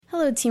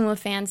Hello, Teen Wolf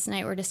fans.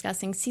 Tonight we're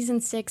discussing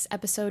Season 6,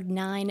 Episode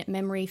 9,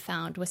 Memory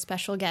Found, with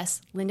special guests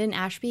Lyndon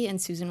Ashby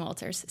and Susan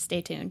Walters.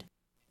 Stay tuned.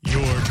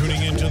 You're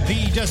tuning into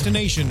the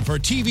destination for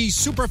TV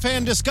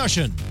superfan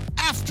discussion,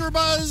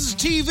 AfterBuzz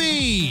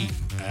TV.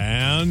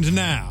 And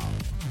now,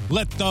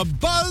 let the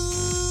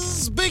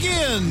buzz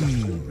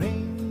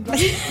begin.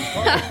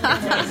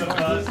 That's a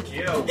buzz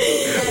kill.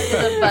 We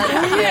are back.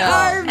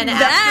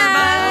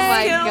 Oh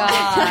my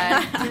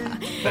God.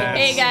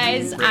 Hey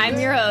guys, I'm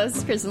your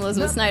host, Kristen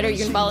Elizabeth Snyder.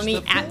 You can follow me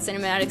at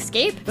Cinematic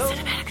Escape.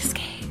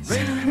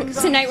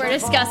 Tonight we're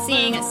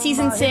discussing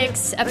Season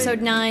 6,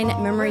 Episode 9,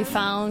 Memory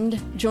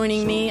Found.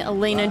 Joining me,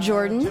 Elena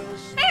Jordan.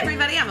 Hey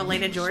everybody, I'm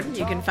Elena Jordan.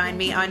 You can find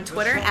me on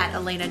Twitter at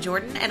Elena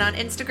Jordan and on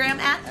Instagram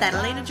at That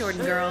Elena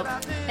Jordan Girl.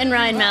 And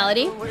Ryan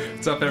Malady.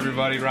 What's up,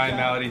 everybody? Ryan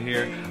Malady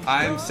here.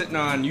 I'm sitting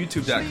on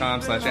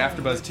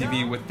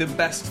YouTube.com/AfterBuzzTV with the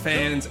best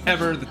fans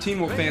ever, the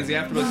Teen Wolf fans, the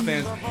AfterBuzz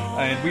fans,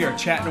 and we are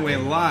chatting away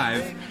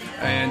live.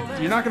 And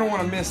you're not going to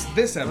want to miss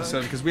this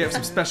episode because we have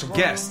some special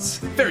guests,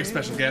 very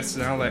special guests,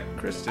 and I'll let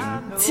Kristen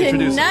introduce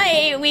them.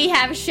 Tonight we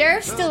have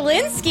Sheriff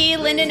Stilinski,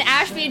 Lyndon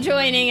Ashby,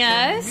 joining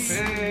us.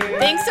 Hey.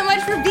 Thanks so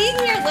much for being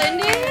here,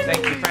 Lyndon.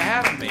 Thank you for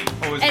having me.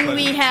 Always And a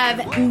we pleasure.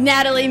 have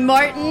Natalie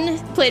Martin,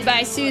 played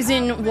by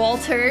Susan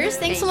Walters.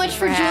 Thanks so much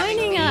for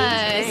joining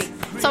us.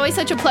 It's always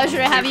such a pleasure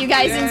to have you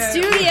guys in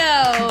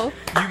studio.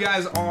 You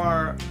guys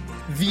are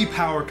the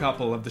power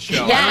couple of the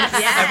show. Yes.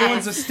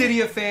 Everyone's a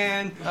Stydia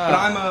fan, but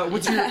I'm a,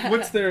 what's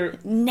their...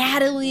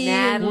 Natalie.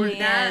 Noah.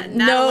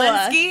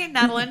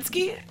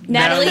 Natalinsky?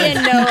 Natalie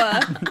and Noah.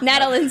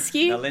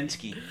 Natalinsky.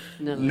 Nalinsky.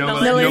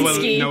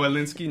 Nowinski. Noah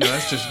Linsky? No,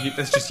 that's just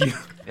you.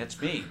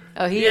 That's me.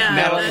 Oh, he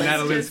Yeah. is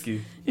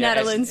Natalinsky.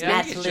 Natalinsky.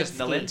 I think it's just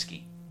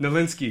Nalinsky.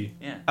 Nalinsky.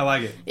 Yeah. I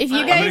like it. If you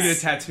I'm gonna get a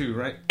guys, tattoo,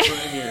 right? Right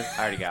here.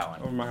 I already got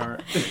one. Over my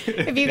heart.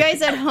 if you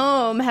guys at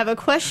home have a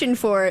question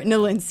for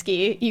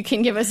Nalinsky, you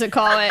can give us a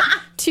call at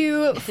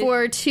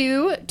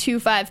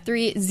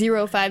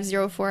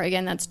 242-253-0504.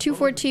 Again, that's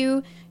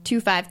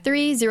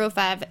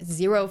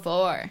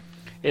 242-253-0504.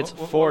 It's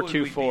What would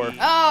 424. we be?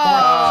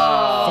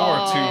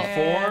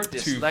 Oh.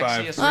 424-253.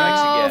 Oh,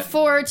 Dyslexia.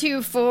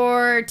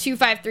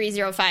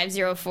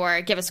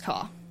 424-253-0504. Give us a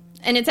call.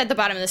 And it's at the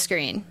bottom of the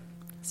screen,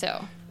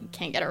 so you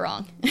can't get it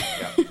wrong.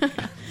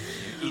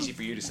 Easy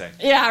for you to say.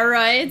 Yeah,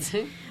 right.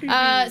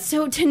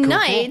 So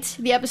tonight,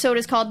 the episode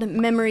is called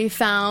Memory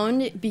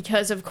Found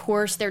because, of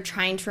course, they're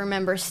trying to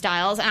remember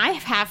Styles. And I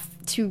have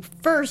to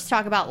first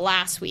talk about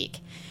last week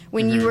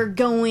when you were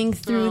going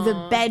through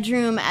the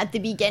bedroom at the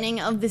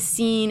beginning of the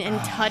scene and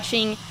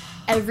touching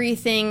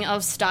everything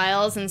of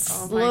Styles and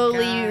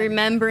slowly God.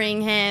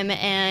 remembering him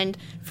and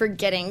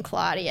forgetting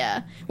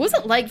Claudia. What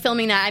was it like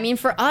filming that? I mean,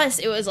 for us,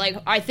 it was like,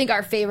 I think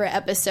our favorite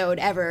episode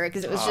ever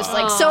because it was just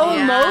like so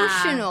yeah.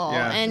 emotional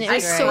Yeah. and it I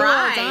was so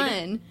well cried.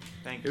 done.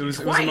 Thank It you. was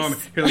a Twice.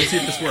 moment. Here, let me see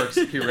if this works.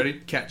 Here, ready?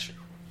 Catch.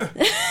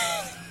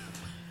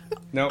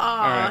 Nope. All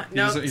right. He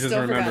nope, doesn't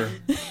still remember.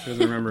 He doesn't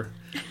remember.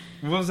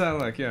 What was that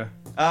like? Yeah.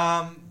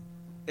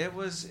 It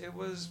was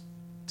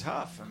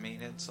tough. I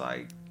mean, it's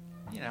like,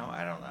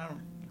 I don't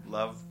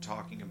love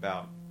talking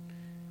about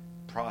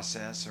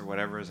process or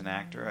whatever as an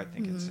actor. I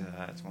think it's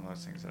one of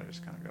those things that I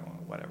just kind of go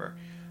whatever.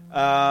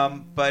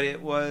 But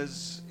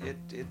it's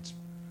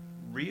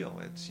real.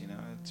 It's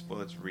it's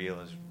real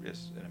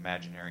as an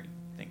imaginary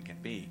thing can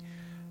be.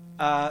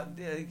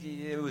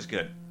 It was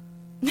good.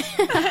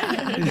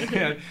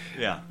 Yeah.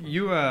 Yeah.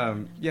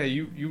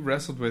 You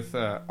wrestled with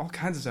all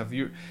kinds of stuff.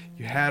 You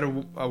had a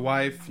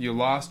wife, you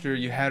lost her,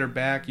 you had her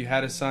back, you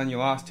had a son, you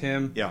lost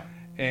him. Yeah.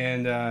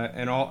 And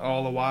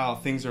all the while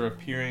things are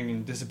appearing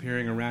and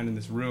disappearing around in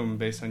this room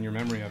based on your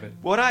memory of it.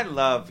 What I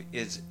love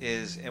is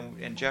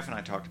and Jeff and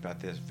I talked about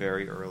this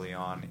very early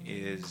on,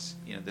 is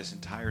this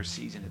entire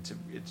season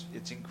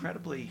it's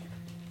incredibly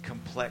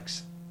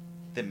complex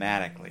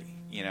thematically.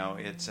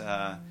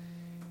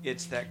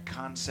 It's that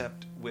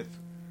concept with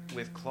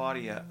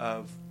Claudia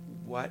of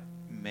what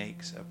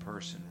makes a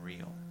person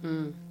real.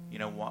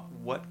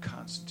 What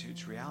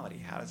constitutes reality?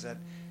 How does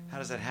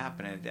that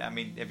happen? And, I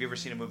mean, have you ever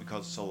seen a movie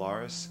called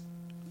Solaris?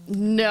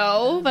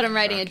 No, but I'm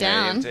writing it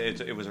down.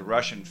 It was a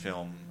Russian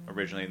film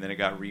originally, and then it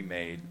got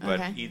remade. But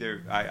Okay.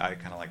 I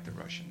kind of like the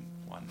Russian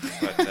one,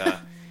 but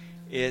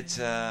it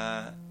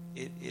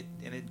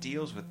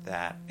deals with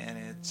that,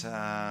 and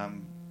I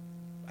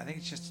think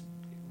it's just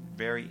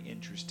very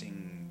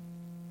interesting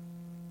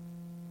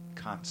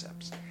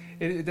concepts.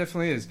 It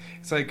definitely is.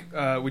 It's like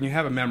when you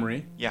have a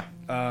memory. Yeah.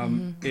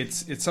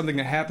 It's something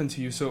that happened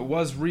to you, so it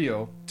was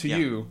real to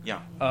you.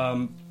 Yeah.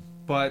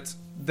 But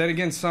then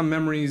again, some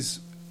memories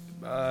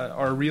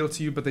are real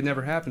to you, but they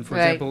never happened. For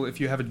Right. example, if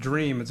you have a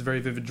dream, it's a very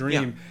vivid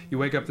dream. You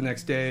wake up the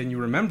next day and you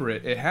remember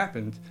it. It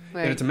happened,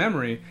 Right. and it's a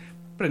memory,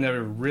 but it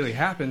never really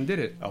happened, did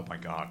it? Oh my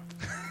God.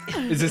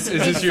 Is this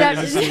your? Is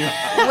this in your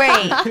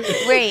Wait.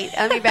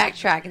 Let me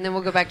backtrack, and then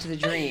we'll go back to the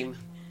dream.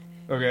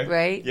 okay.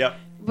 Right? Yep.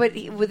 But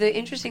with the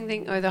interesting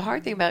thing, or the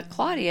hard thing about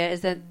Claudia,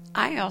 is that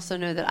I also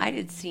know that I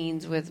did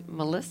scenes with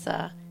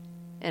Melissa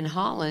and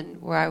Holland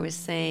where I was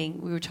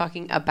saying, we were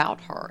talking about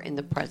her in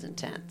the present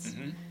tense.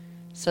 Mm-hmm.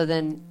 So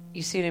then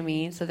You see what I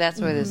mean? So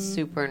that's where the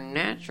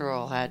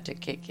supernatural had to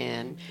kick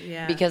in.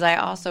 Yeah. Because I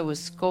also was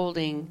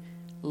scolding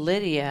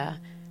Lydia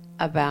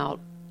about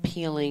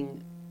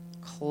peeling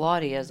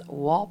Claudia's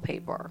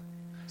wallpaper.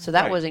 So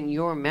that Right. wasn't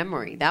your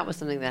memory. That was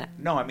something that...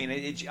 No, I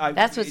mean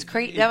That's what's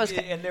crazy. That was...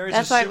 and there is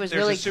that's why it was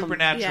there's really... a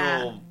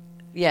supernatural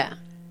yeah.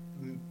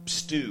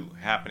 stew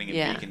happening in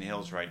Yeah. Beacon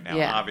Hills right now,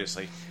 Yeah.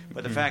 obviously.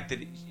 But the fact that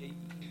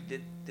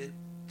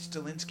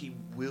Stilinski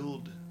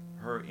willed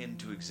her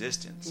into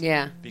existence,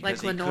 Yeah. because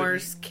Like he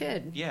Lenore's couldn't-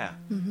 kid. yeah,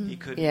 he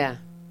couldn't Yeah.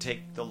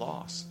 take the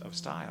loss of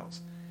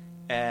Styles,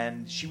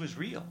 and she was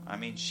real. I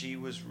mean, she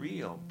was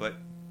real, but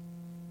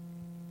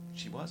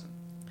she wasn't.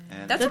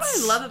 And That's what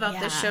I love about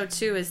this yeah. show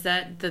too, is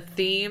that the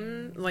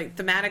theme, like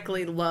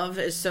thematically, love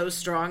is so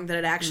strong that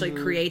it actually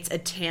creates a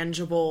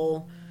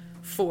tangible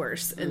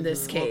force in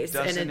this case.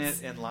 doesn't and it's,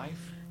 it in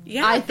life?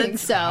 yeah, I think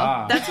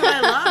so. That's what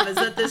I love, is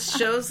that this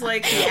shows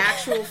like the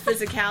actual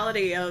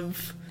physicality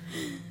of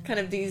kind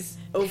of these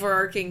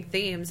overarching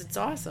themes. It's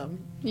awesome.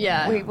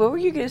 Yeah. Wait, what were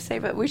you going to say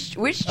about... Which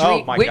dream,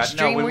 Oh my which God!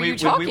 dream No, were you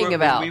talking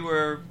about?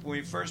 When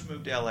we first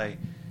moved to LA.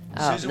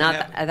 Oh, Susan not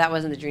would have- that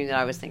wasn't the dream that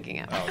I was thinking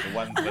of. Oh, the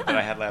one that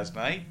I had last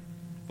night.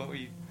 What were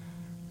you?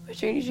 Which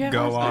dream did you have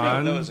Go last night?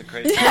 on. That was a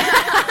crazy.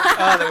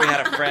 That we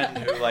had a friend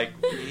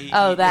who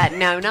Oh, that.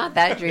 No, not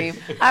that dream.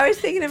 I was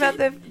thinking about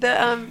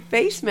the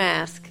face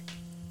mask.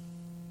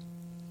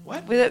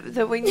 What? With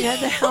the when you had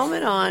the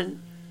helmet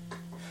on.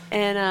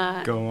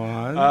 And, Go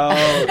on.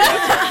 Oh,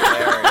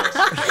 that's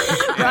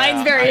hilarious.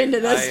 Ryan's very into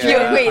this.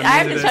 wait, I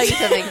have into to tell you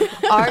this.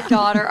 something. Our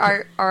daughter,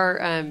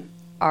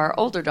 our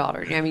older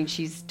daughter, I mean,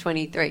 she's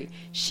 23.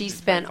 She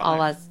spent all 25.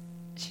 last,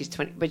 she's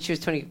 20, but she was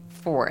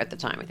 24 at the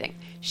time, I think.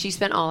 She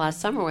spent all last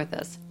summer with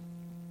us.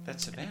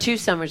 That's Savannah. 2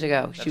 summers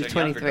ago. That's She was a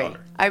younger 23. daughter.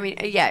 I mean,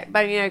 yeah,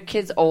 but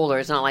kids older.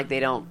 It's not like they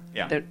don't.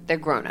 Yeah. They're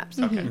grown-ups.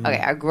 Okay. Okay,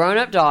 our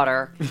grown-up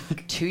daughter,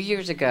 2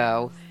 years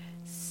ago,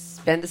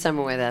 spent the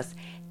summer with us,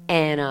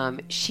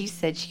 and she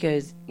said, she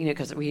goes,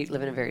 because we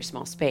live in a very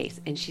small space,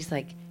 and she's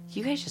like,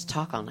 you guys just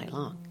talk all night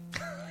long.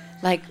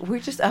 Like, we're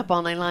just up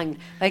all night long.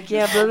 Like,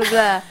 yeah, blah, blah,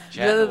 blah,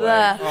 blah, blah,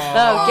 blah.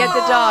 Oh, get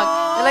the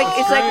dog. And like,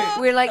 it's like,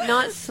 we're like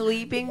not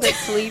sleeping, but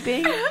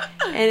sleeping.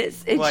 And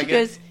Well, I she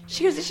guess-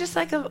 goes, it's just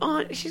like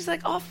she's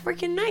like, all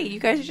freaking night. You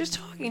guys are just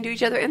talking to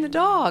each other and the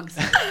dogs.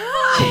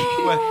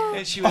 Well,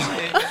 and she was.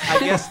 I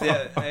guess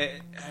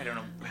I don't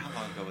know how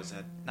long ago was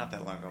that. Not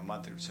that long ago, a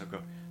month or so ago.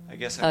 I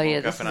guess I Oh, woke yeah,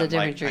 up this and is a I'm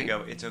different like, dream.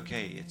 I go, it's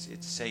okay,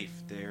 it's safe.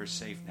 They're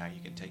safe now. You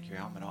can take your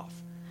helmet off.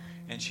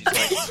 And she's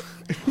like,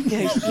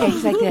 Yeah,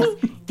 he's like this.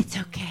 It's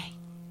okay.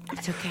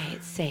 It's okay.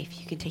 It's safe.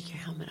 You can take your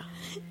helmet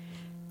off.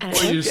 And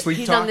Or you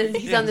sleep talk?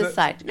 He's on this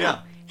side. No. Yeah.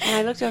 And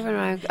I looked over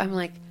and I'm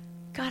like,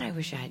 God, I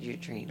wish I had your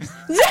dreams.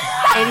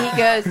 And he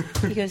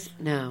goes,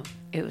 no,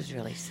 it was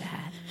really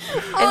sad.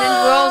 And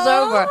then rolls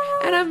over,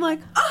 and I'm like,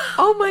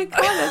 oh my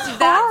God, that's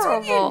That's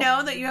horrible. when you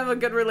know that you have a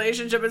good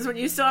relationship, is when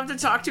you still have to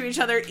talk to each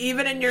other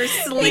even in your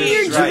sleep.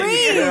 your That's right.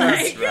 dreams.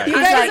 That's right. You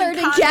I'm guys like are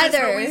conscious,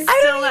 together. but we I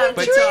still don't have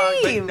But, to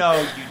talk. dream. but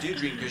no, you do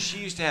dream, because she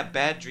used to have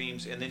bad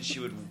dreams, and then she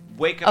would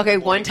wake up. Okay, in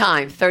the one morning,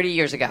 time, 30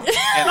 years ago.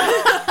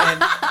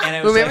 And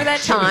it was Remember like, that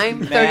she was time,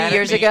 30 mad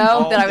years at me ago,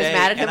 all that I was day,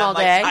 mad at him and I'm all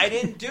like, day? I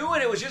didn't do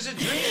it. It was just a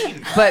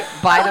dream. But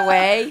by the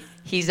way,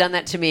 he's done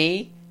that to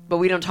me, but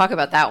we don't talk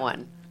about that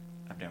one.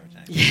 I've never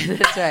done it. Yeah,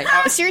 that's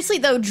right. Seriously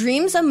though,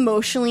 dreams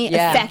emotionally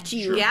Yeah. affect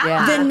you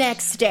Yeah. the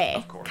next day.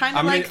 Of course. Kind of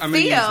I'm gonna- like I'm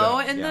gonna use Theo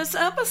that. in Yeah. this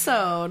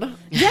episode.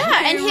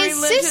 Yeah, and He his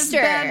relived his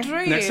sister. bad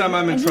dream. Next time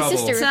I'm in And his trouble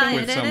sister was in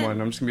with it.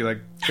 someone, I'm just gonna be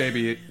like,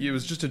 baby, it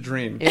was just a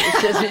dream.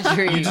 It's just a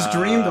dream. You just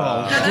dreamed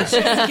all. That's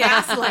just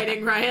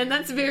gaslighting, Ryan.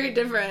 That's very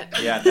different.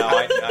 Yeah, no,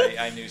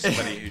 I knew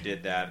somebody who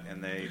did that,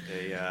 and their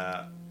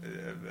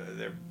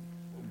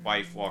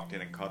wife walked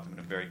in and caught them in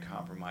a very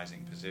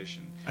compromising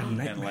position, and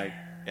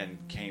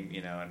came,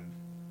 and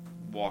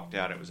walked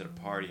out. It was at a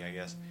party, I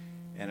guess,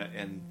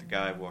 and the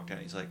guy walked out.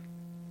 And he's like,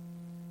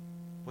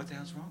 "What the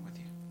hell's wrong with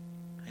you?"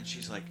 And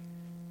she's like,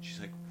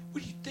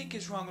 "What do you think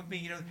is wrong with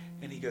me?"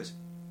 And he goes,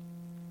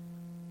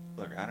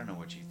 "Look, I don't know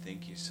what you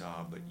think you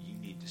saw, but you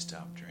need to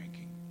stop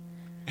drinking."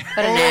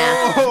 But an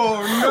ass.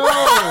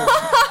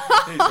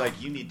 Oh And he's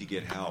like, "You need to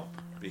get help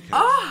because."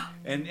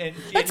 And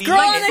Let's he girl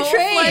on the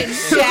train.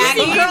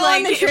 Shaggy, Girl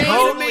on the train.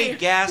 totally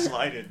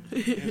gaslighted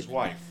his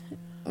wife.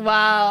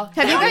 Wow.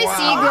 Have you guys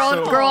seen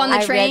Girl on the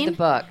I Train? read the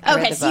book. I read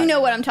Okay, the so you book.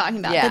 know what I'm talking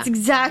about. Yeah. That's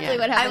exactly Yeah.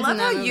 what I happens love in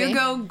that how movie. you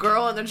go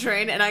girl on the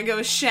train and I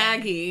go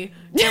Shaggy.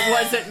 It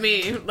wasn't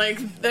me. Like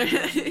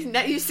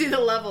now you see the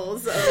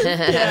levels of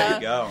There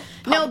you go.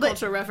 No, pop but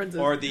culture references.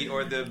 Or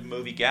the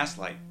movie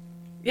Gaslight.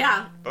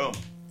 yeah. Boom.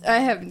 I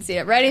haven't seen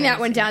it. Writing that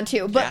one down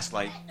too. But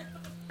Gaslight.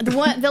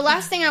 the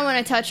last thing I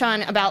want to touch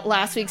on about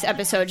last week's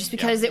episode, just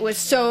because it was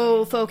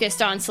so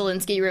focused on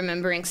Stilinski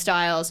remembering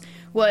Styles,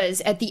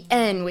 was at the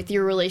end with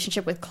your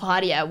relationship with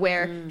Claudia,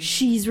 where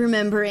she's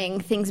remembering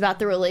things about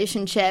the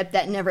relationship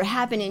that never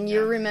happened, and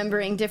you're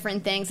remembering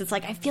different things. It's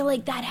like, I feel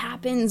like that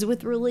happens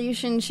with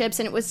relationships,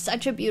 and it was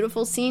such a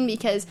beautiful scene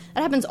because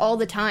that happens all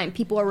the time.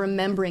 People are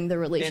remembering the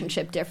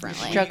relationship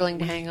differently. Struggling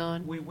to hang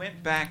on. We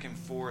went back and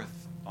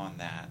forth on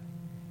that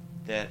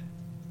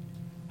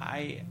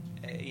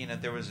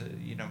there was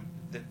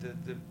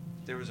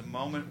there was a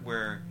moment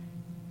where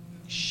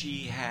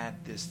she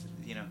had this,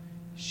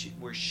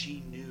 where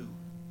she knew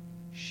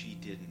she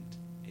didn't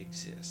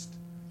exist.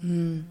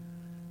 And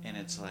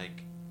it's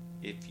like,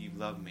 if you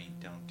love me,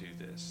 don't do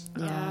this.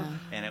 Yeah.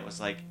 And it was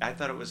like, I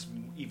thought it was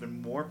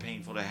even more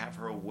painful to have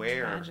her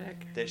aware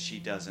that she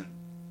doesn't,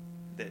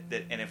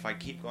 and if I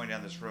keep going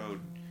down this road,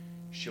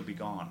 she'll be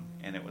gone.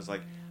 And it was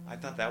like, I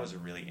thought that was a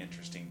really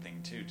interesting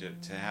thing too,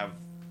 to have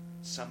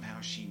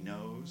somehow she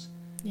knows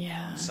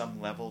on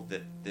some level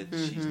that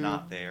she's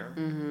not there.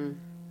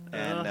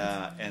 And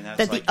that's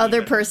that like the other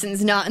even,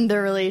 person's not in the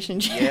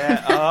relationship.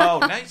 Yeah. Oh,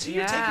 nice. So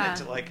you're taking it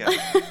to like a.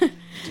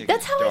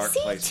 That's how I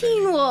see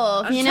Teen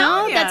Wolf. You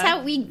know, that's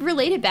how we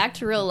relate it back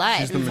to real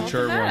life. She's the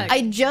mature one.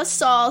 I just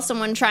saw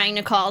someone trying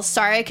to call.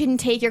 Sorry, I couldn't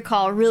take your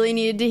call. Really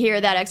needed to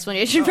hear that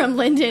explanation from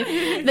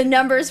Lyndon. The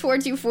number is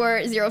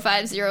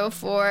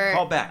 424-0504.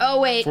 Call back.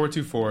 Oh wait,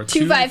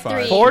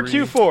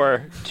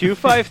 424-253.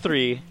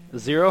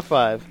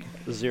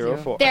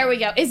 424-253-0504. There we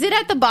go. Is it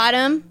at the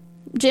bottom,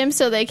 Jim,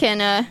 so they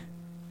can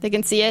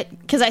see it?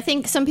 Because I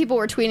think some people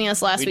were tweeting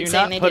us last week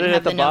saying they didn't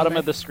have the number. We do not put it at the bottom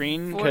of the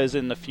screen because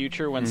in the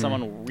future when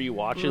someone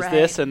rewatches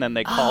this and then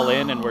they call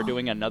in and we're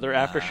doing another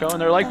after show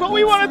and they're like, but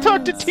we want to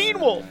talk to Teen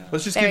Wolf.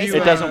 Let's just give you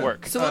it doesn't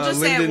work. So we'll just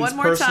say it one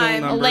more Lyndon's personal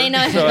time. number.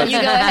 Elena, you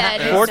go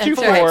ahead.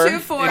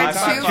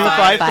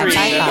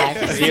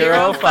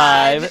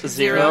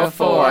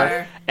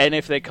 424-253-0504. And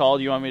if they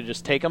called, you want me to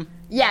just take them?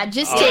 Yeah,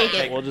 just take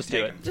it. We'll just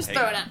do it. Just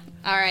throw it out.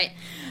 All right.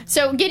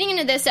 So getting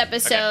into this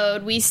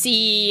episode, we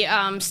see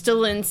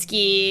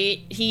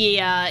Stilinski. He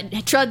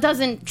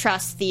doesn't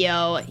trust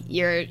Theo.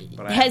 You're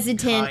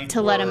hesitant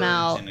to let him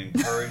out. And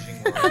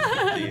encouraging words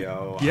for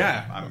Theo.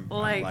 Yeah. I'm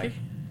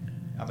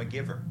a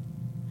giver.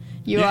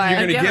 You are.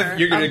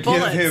 You're gonna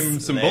give him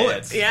some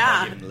bullets. Yeah.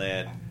 Yeah. Give him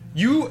lead.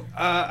 You,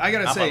 I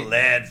gotta say, I'm a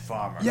lead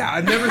farmer. Yeah,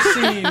 I've never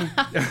seen.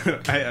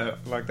 I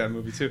like that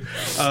movie too.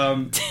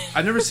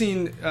 I've never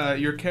seen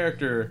your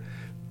character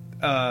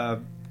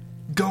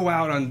go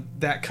out on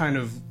that kind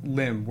of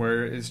limb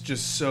where it's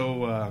just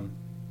so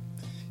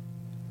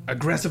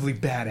aggressively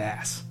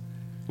badass.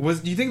 Do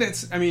you think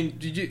that's? I mean,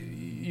 did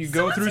you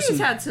go through some?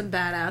 He's had some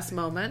badass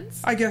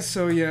moments. I guess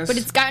so. Yes, But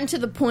it's gotten to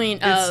the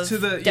point of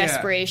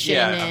desperation.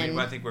 Yeah,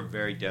 and I think we're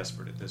very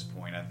desperate at this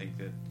point. I think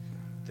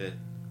that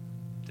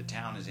the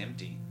town is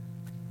empty.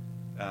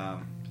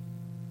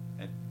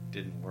 It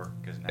didn't work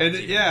because now it's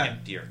even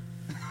emptier.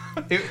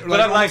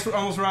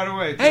 Almost right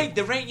away. Hey,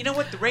 the rain! You know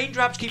what? The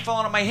raindrops keep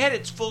falling on my head.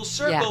 It's full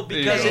circle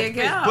because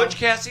it's Butch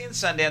Cassidy and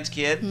Sundance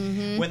Kid.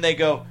 When they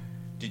go,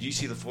 did you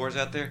see the floors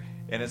out there?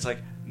 And it's like,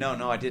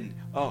 no, I didn't.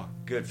 Oh,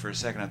 good. For a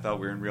second, I thought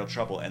we were in real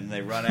trouble. And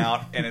they run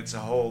out, and it's a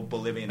whole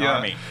Bolivian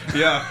army.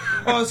 Yeah.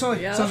 Oh, it's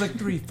only sounds like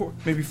 3, 4,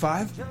 maybe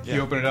 5. Yeah.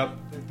 You open it up,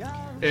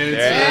 and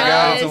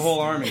it's a whole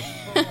army.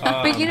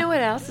 But you know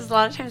what else? Is a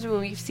lot of times when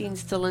we've seen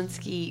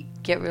Stilinski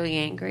get really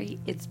angry,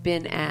 it's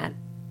been at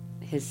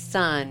his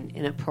son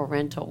in a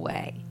parental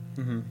way,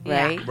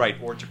 right? Right,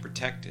 or to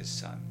protect his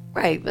son.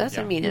 Right, that's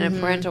what I mean, in a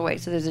parental way.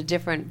 So there's a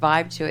different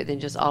vibe to it than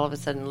just all of a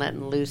sudden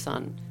letting loose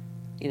on,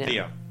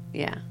 Theo.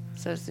 Yeah,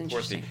 so it's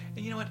interesting.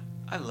 And you know what?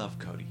 I love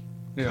Cody.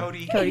 Yeah.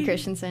 Cody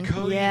Christensen.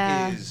 Cody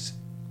yeah.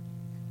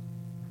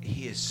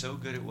 he is so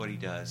good at what he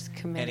does,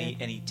 and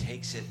he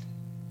takes it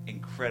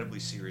incredibly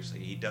seriously.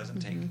 He doesn't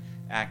take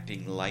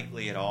acting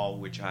lightly at all,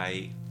 which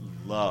I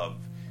love.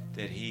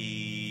 That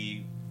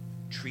he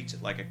treats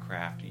it like a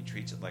craft, and he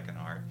treats it like an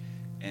art,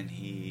 and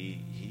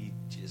he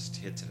just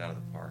hits it out of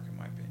the park, in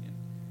my opinion.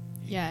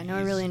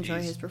 I really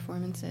enjoy his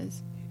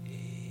performances.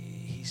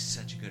 He's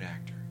such a good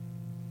actor.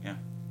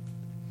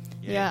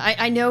 Yeah,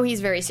 I know he's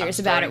very serious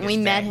about it. When we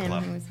met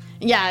him.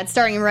 It's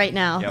starting right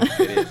now. Yep,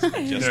 it is.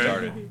 It just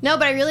started. No,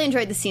 but I really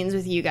enjoyed the scenes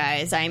with you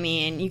guys. I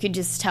mean, you could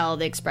just tell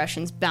the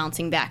expressions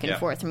bouncing back and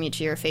forth from each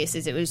of your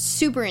faces. It was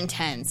super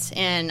intense,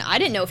 and I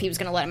didn't know if he was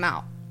going to let him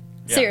out.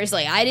 Yeah.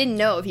 Seriously, I didn't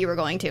know if you were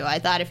going to. I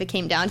thought if it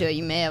came down to it,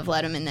 you may have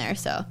let him in there.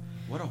 So.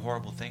 What a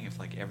horrible thing if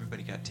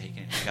everybody got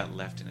taken and he got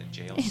left in a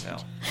jail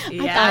cell. Oh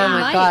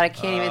my God, I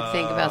can't even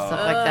think about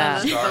stuff like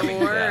that. The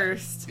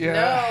worst.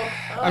 Yeah.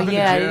 I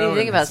didn't even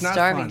think about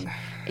starving.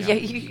 Yeah,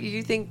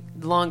 you think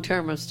long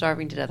term of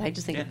starving to death. I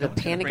just think of the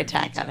panic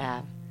attack I'd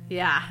have.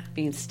 Yeah.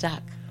 Being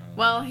stuck.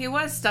 Well, he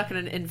was stuck in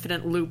an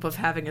infinite loop of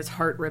having his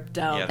heart ripped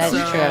out. Yeah,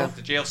 that's true.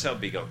 The jail cell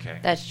would be okay.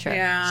 That's true.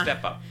 Yeah.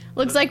 Step up.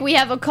 Looks like we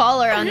have a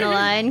caller on the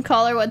line.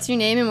 Caller, what's your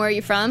name and where are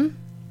you from?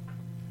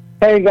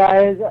 Hey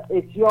guys,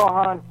 it's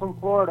Johan from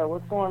Florida.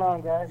 What's going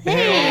on, guys?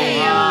 Hey,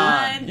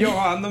 Johan.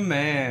 Johan the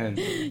man.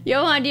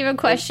 Johan, do you have a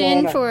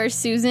question for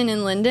Susan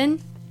and Lyndon?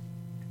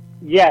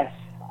 Yes.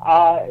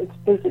 It's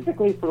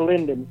specifically for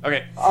Lyndon.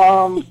 Okay.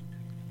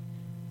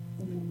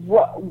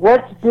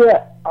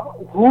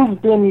 Who's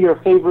been your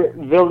favorite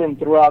villain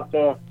throughout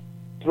the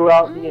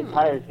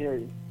entire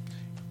series?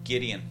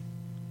 Gideon.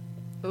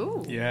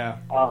 Ooh. Yeah.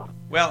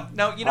 Well,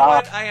 no, you know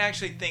what? I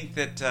actually think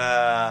that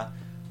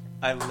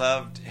I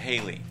loved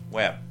Haley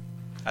Webb.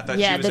 I thought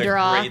she was the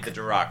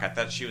Duroc. I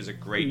thought she was a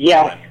great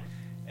villain.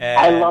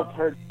 I loved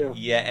her too.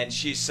 Yeah, and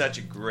she's such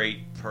a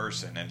great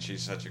person, and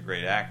she's such a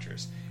great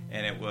actress.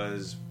 And it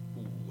was,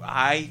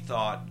 I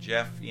thought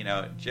Jeff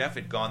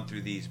had gone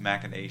through these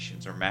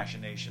machinations.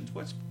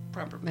 What's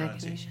proper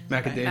pronunciation?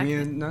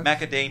 Macadamia nuts?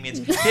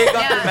 Macadamians. He had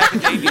gone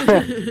through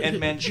macadamians and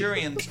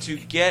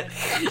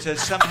Manchurians to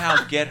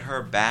somehow get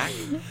her back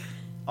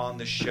on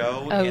the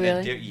show. Oh, and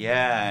really?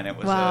 And it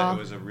was Wow. it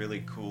was a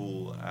really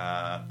cool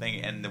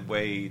thing, and the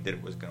way that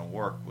it was going to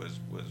work was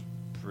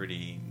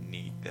pretty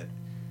neat. That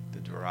the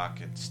Duroc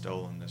had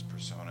stolen this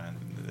persona, and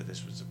that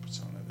this was the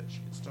persona that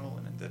she had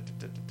stolen, and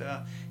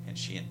and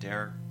she and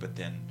Derek, but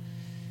then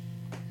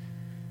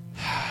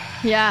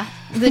Yeah,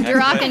 the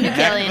Duroc and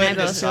Deucalion, I Heckman both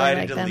really decided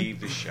like to them. leave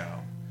the show.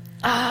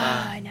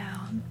 I know.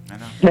 I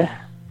know.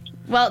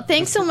 Well,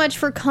 thanks so much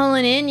for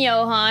calling in,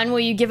 Johan. Will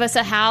you give us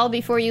a howl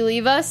before you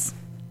leave us?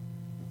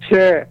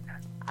 Sure.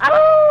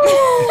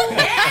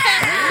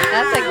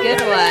 That's a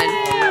good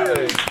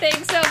one.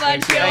 Thanks so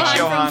much, Johan, Thanks,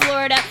 Johan. from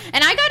Florida.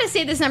 And I got to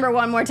say this number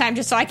one more time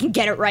just so I can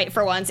get it right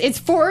for once. It's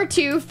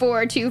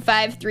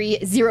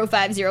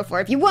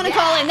 424-253-0504. If you want to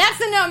call in, that's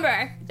the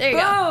number. There you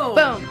go.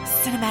 Boom.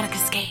 Cinematic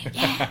escape.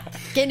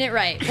 Getting it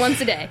right once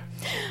a day.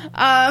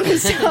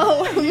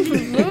 So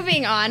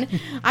moving on,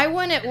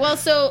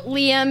 so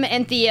Liam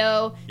and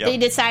Theo, Yep. they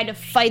decide to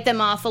fight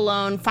them off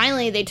alone.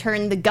 Finally, they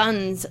turn the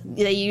guns.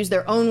 They use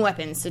their own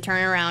weapons to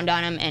turn around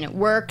on him, and it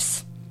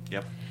works.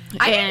 Yep.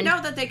 I didn't And-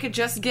 know that they could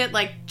just get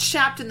like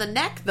chapped in the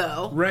neck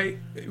though. Right.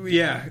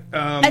 Yeah.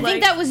 I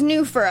think that was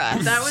new for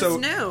us. That was So-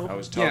 new. I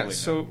was totally Yeah.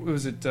 So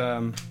was it?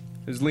 It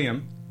was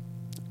Liam.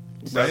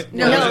 Right.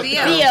 No, No,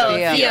 Theo.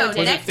 Theo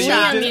did neck it.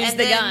 chop, Liam used and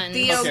the then gun.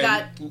 Theo Okay.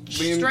 got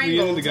Liam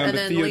strangled, did the gun, and but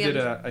then Theo Liam did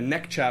a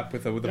neck chop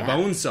with a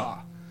bone saw,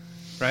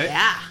 right?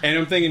 Yeah. And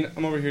I'm thinking,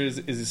 I'm over here. Is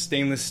it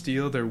stainless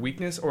steel their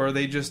weakness, or are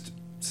they just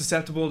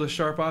susceptible to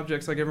sharp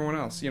objects like everyone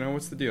else? You know,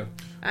 what's the deal?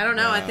 I don't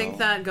know. I think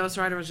that Ghost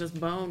Rider was just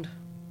boned.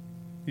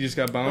 You just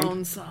got boned.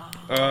 Bone saw.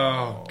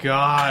 Oh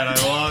God,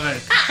 I love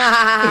it.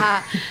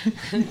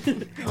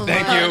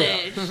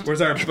 Thank you.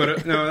 Where's our?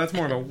 But no, that's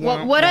more of a.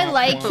 What I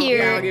like Yeah,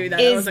 here I'll give you that.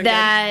 That is wasn't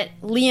that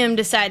Liam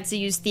decides to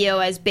use Theo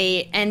as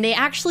bait, and they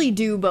actually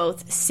do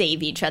both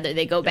save each other.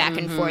 They go back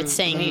and forth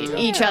saying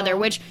each other,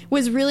 which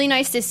was really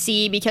nice to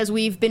see because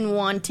we've been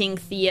wanting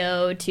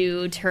Theo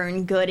to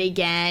turn good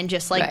again,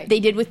 just like Right. they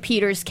did with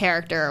Peter's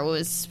character. It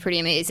was pretty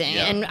amazing.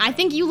 Yeah. And I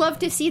think you love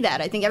to see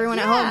that. I think everyone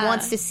at home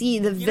wants to see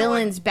the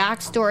villain's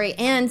backstory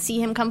and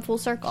see him come full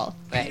circle.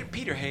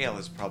 Peter Hale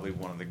is probably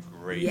one of the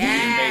great,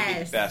 Yes.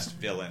 maybe best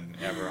villain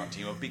ever on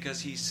Team Up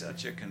because he's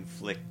such a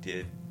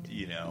conflicted,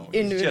 he's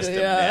Individual, just a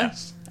yeah.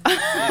 mess.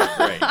 He's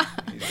great.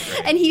 He's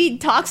great. And he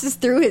talks us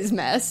through his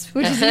mess,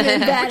 which is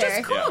even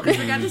better. Cool, because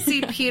we got to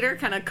see Peter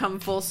kind of come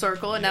full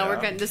circle, and now we're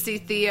getting to see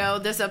Theo.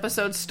 This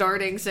episode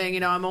starting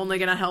saying, I'm only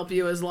going to help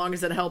you as long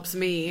as it helps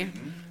me.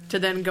 To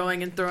then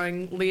going and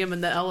throwing Liam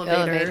in the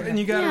elevator. And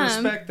you gotta Yeah.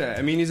 respect that.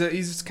 I mean,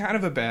 he's kind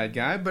of a bad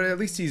guy, but at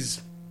least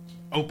he's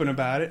open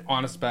about it,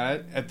 honest about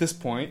it. At this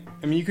point,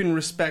 I mean, you can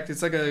respect.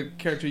 It's like a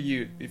character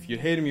if you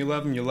hate him, you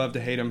love him. You love to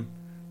hate him.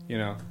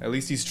 At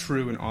least he's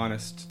true and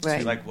honest. Right.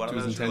 It's like one to of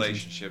his those intentions.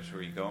 relationships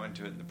where you go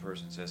into it and the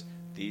person says,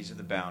 these are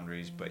the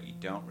boundaries, but you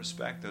don't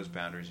respect those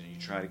boundaries and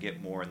you try to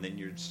get more, and then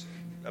you're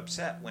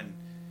upset when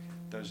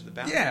those are the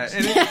boundaries. Yeah,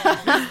 and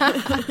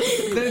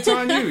then it's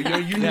on you.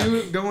 You knew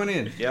it going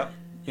in. Yep.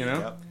 You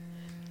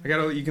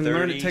can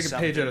learn to take a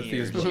page out of 30-something Theo's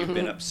years book. You've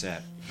been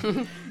upset.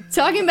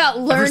 Talking about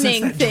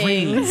learning since that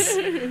dream.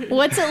 things,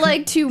 what's it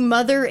like to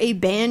mother a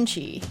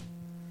banshee?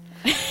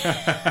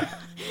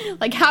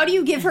 Like, how do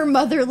you give her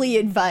motherly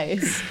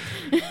advice?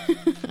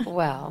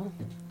 Well,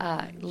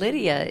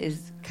 Lydia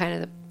is kind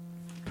of the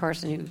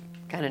person who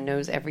kind of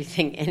knows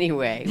everything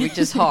anyway, which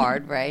is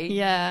hard, right?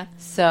 Yeah.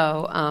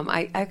 So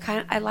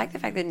I like the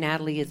fact that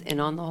Natalie is in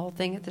on the whole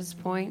thing at this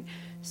point,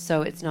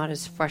 so it's not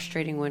as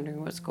frustrating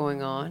wondering what's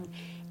going on.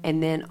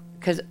 And then,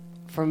 because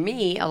for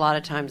me, a lot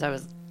of times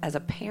as a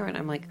parent,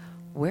 I'm like,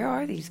 where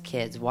are these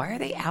kids? Why are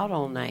they out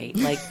all night?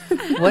 Like,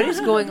 what is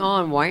going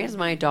on? Why is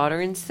my daughter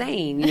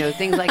insane?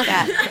 Things like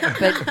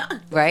that.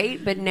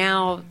 But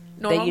now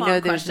Normal that mom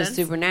there's the questions.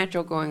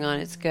 supernatural going on,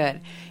 it's good.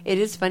 It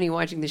is funny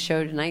watching the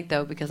show tonight,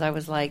 though, because I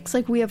was like, It's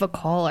like we have a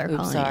caller oops,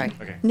 calling. sorry.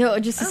 Okay. No,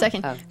 just a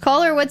second. Oh.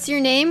 Caller, what's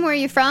your name? Where are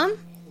you from?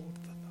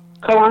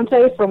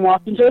 Kalante from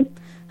Washington.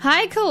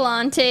 Hi,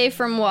 Kalante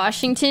from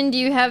Washington. Do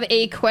you have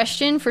a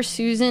question for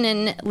Susan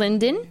and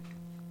Lyndon?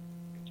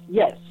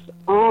 Yes.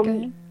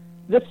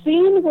 The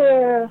scene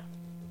where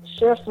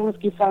Sheriff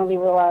Slinsky finally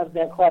realized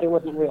that Claudia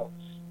wasn't real.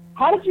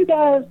 How did you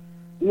guys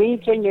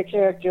maintain your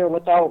character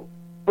without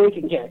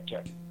breaking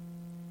character?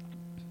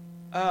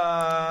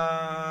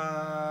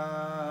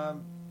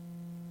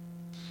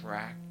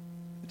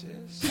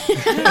 Practice.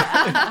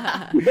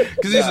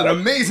 Because he's an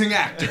amazing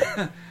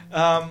actor.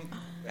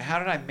 How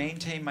did I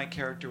maintain my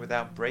character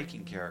without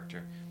breaking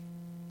character?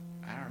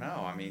 I don't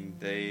know. I mean,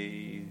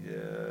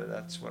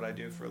 that's what I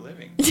do for a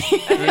living.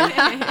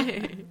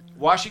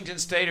 Washington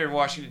State or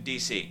Washington,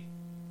 D.C.?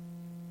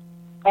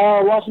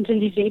 Washington,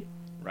 D.C.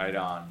 Right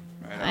on.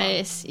 Right on.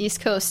 Nice. East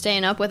Coast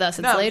staying up with us.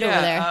 It's No, late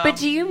over there. But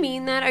do you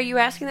mean that? Are you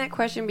asking that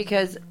question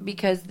because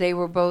they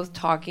were both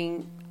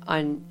talking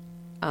on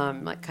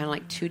like kind of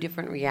like two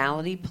different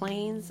reality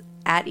planes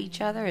at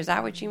each other? Is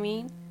that what you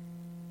mean?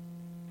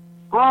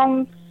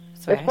 As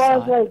Sorry, I far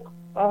as saw it. like,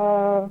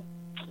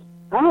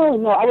 I don't really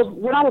know.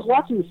 When I was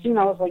watching the scene,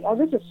 I was like, oh,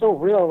 this is so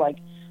real. Like,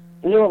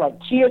 and there were like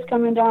tears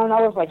coming down. And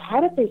I was like,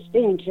 how did they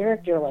stay in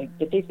character? Like,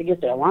 did they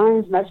forget their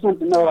lines? And I just wanted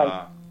to know,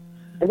 like,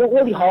 is it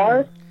really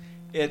hard?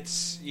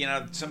 It's, you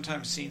know,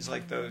 sometimes scenes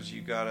like those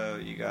you gotta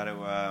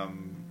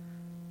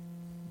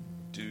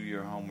do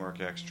your homework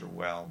extra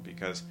well,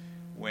 because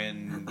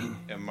when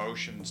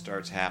emotion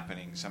starts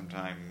happening,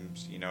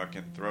 sometimes, you know, it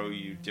can throw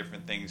you,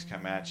 different things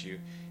come at you.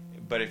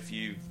 But if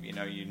you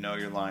know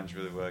your lines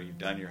really well, you've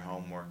done your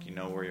homework, you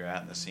know where you're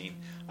at in the scene.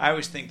 I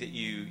always think that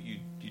you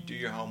do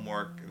your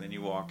homework and then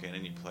you walk in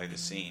and you play the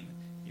scene.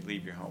 You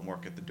leave your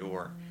homework at the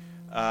door,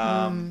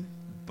 and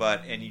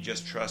you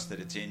just trust that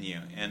it's in you.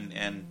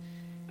 And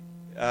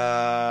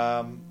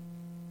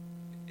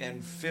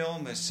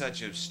film is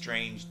such a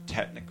strange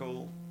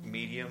technical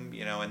medium,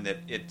 you know, and that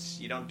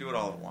you don't do it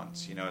all at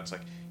once. You know, it's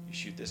like you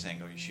shoot this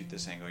angle, you shoot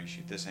this angle, you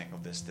shoot this angle,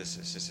 this,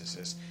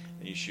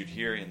 and you shoot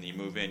here, and you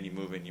move in, you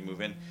move in, you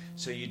move in.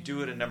 So you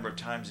do it a number of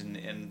times,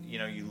 and you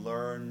know, you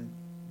learn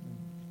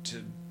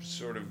to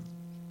sort of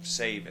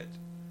save it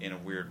in a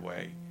weird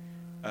way.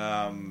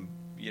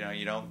 You know,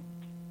 you don't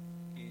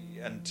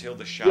until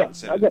the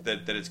shots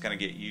that it's going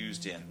to get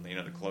used in, you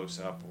know, the close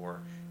up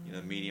or, you know,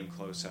 the medium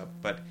close up.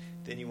 But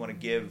then you want to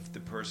give the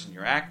person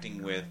you're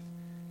acting with.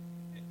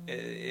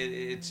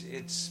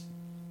 It's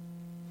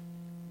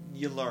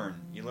you learn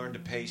to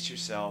pace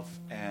yourself,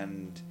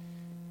 and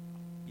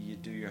you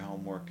do your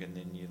homework, and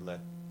then you let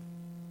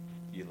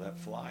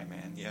fly,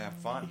 man. You have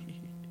fun.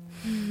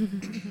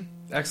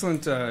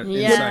 Excellent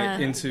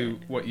insight into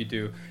what you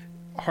do.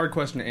 Hard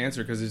question to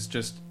answer because it's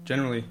just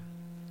generally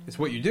it's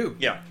what you do.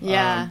 Yeah.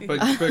 Yeah. But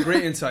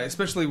great insight,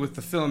 especially with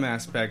the film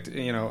aspect.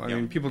 You know, I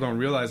mean, people don't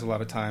realize a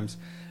lot of times.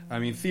 I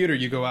mean, theater,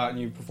 you go out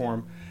and you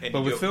perform, and but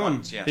you with do it film,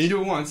 once, yes. and you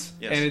do it once,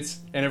 yes.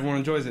 and everyone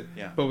enjoys it.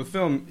 Yeah. But with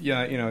film,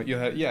 yeah, you know, you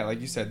have,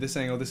 like you said, this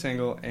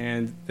angle,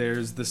 and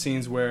there's the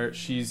scenes where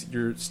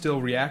you're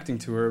still reacting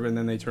to her, and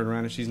then they turn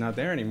around and she's not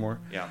there anymore.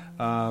 Yeah.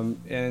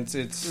 And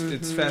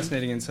it's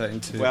fascinating insight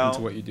into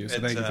what you do. So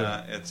thank you for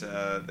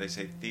that. They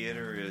say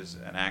theater is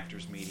an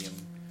actor's medium,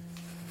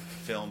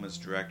 film is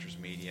director's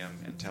medium,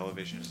 and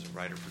television is a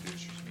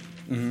writer-producer's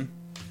medium. Mm-hmm.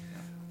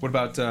 What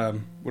about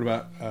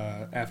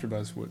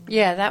AfterBuzz?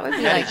 Yeah, that would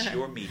be That like is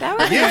your medium. that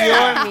would be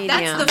your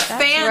medium. That's the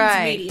fans'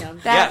 right.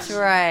 medium. That's Yes.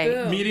 right.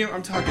 Boom. Medium,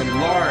 I'm talking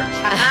large,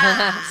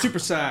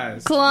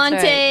 supersized.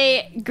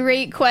 Kalante,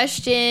 great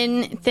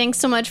question. Thanks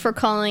so much for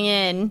calling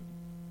in.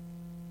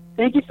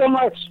 Thank you so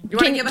much. You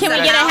wanna Can, give us can we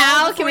a get a howl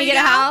howl? before Can we you get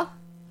a go? howl?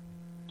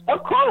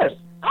 Of course.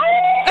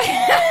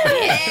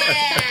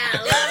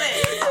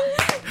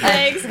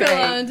 Thanks,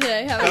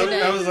 Kalante. Have a good That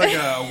day. was like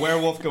a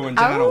werewolf going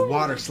down a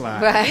water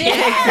slide. Right,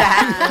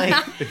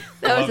 exactly.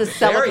 That was a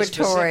Very celebratory.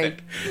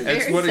 specific. That's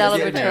Very what it's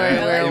getting celebratory at.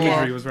 The werewolf.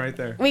 imagery was right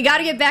there. We got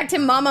to get back to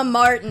Mama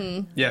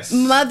Martin. Yes.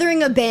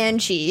 Mothering a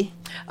banshee.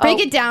 Break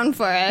Oh. it down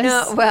for us.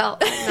 No, well,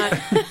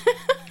 I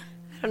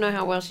don't know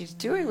how well she's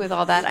doing with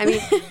all that. I mean,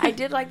 I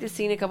did like the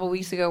scene a couple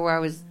weeks ago where I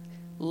was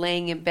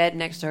laying in bed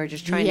next to her,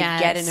 just trying to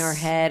get in her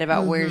head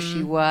about where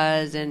she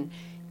was and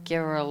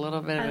give her a little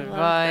bit of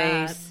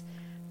advice.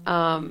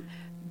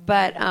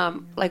 But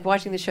like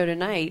watching the show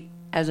tonight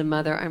as a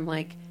mother, I'm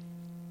like,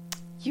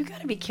 you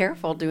got to be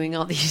careful doing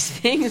all these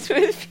things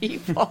with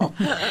people.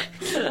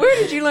 Where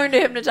did you learn to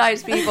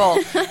hypnotize people?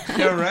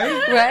 Yeah,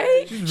 right?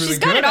 Right? She's, really She's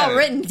got good it all at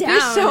written down. You're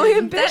so That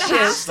ambitious.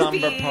 has to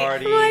Slumber be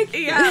party.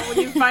 Yeah, when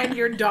you find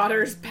your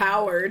daughter's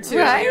power too,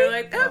 Right? you're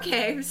like,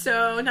 okay,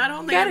 so not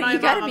only am I you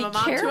gotta I'm be a mom to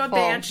a careful.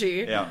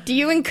 banshee. Yeah. Do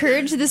you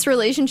encourage this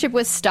relationship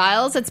with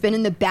Styles that's been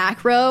in the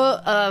back row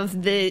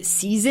of the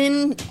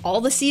season,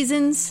 all the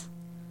seasons?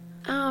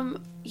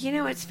 You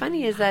know, what's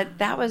funny is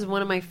that was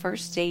one of my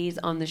first days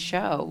on the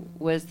show.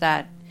 Was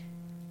that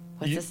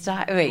what's the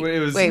style? Wait,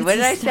 what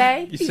did I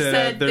say? You He said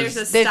said there's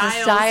a There's a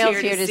Styles Styles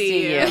here to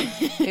see you.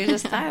 There's a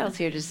Styles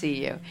here to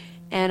see you.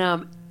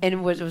 And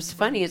what was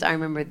funny is I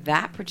remember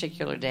that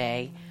particular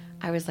day,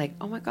 I was like,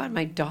 oh my God,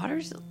 my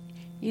daughter's,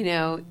 you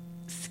know,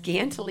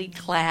 scantily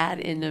clad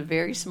in a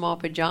very small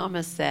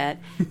pajama set,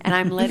 and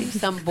I'm letting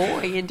some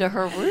boy into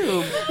her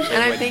room,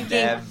 and I'm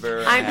thinking,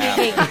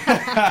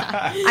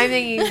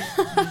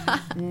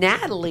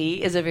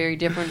 Natalie is a very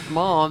different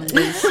mom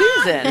than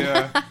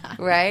Susan,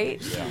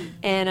 right? Yeah.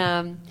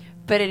 And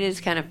but it is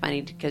kind of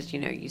funny because, you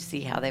know, you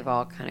see how they've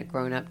all kind of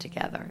grown up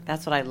together.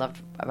 That's what I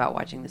loved about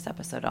watching this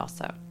episode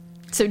also.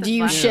 So do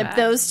you fun. ship Yeah.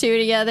 those two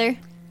together?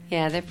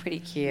 Yeah, they're pretty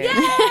cute.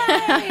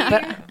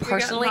 But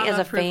personally, mama as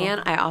a approval.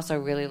 fan, I also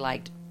really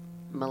liked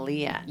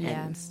Malia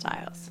Yeah. and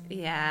Styles.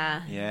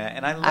 Yeah. Yeah,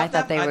 and I love I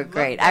thought they were love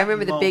great. that I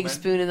remember the big moment.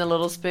 spoon and the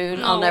little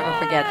spoon. I'll never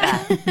forget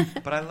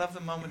that. But I love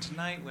the moment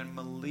tonight when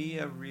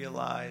Malia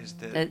realized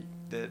that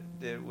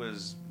it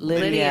was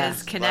Lydia's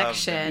love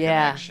connection. and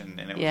Yeah. connection,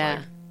 and it was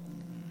Yeah.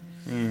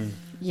 like,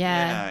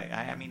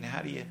 Yeah. I mean,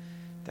 how do you?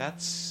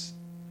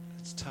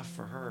 that's tough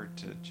for her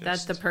to just.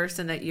 That's the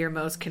person that you're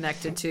most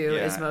connected to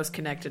is most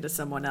connected to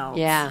someone else.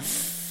 Yeah.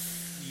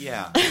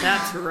 Yeah.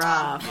 That's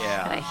rough.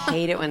 Yeah. I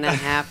hate it when that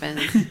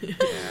happens.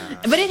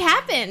 But it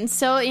happened.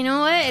 So, you know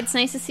what? It's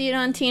nice to see it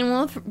on Teen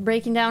Wolf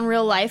breaking down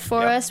real life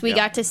for us. We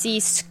got to see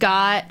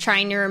Scott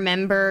trying to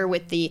remember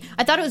with the...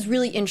 I thought it was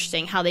really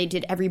interesting how they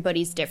did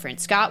everybody's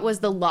different. Scott was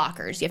the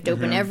lockers. You have to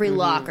open every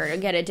locker to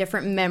get a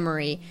different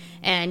memory.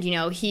 And, you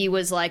know, he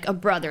was like a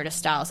brother to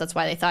Styles. That's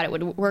why they thought it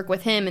would work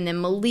with him. And then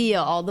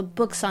Malia, all the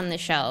books on the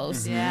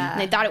shelves. Yeah.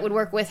 And they thought it would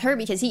work with her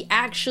because he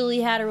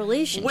actually had a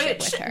relationship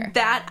with her.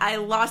 That, I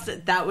lost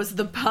it. That was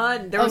the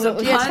pun. There was a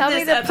pun tell me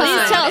this the- episode.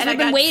 please tell us. and We've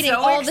I been got waiting so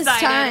all this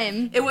excited.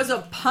 time. It was a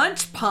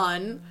punch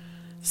pun.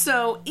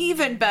 So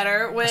even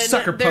better when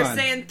sucker they're pun.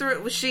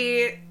 saying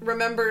she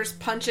remembers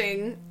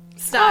punching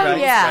Styles.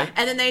 yeah.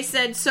 And then they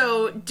said,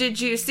 so did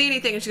you see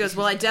anything? And she goes,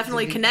 well, I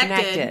definitely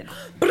connected. Connected.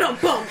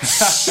 Ba-dum-bum.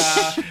 That's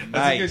a good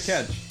Nice.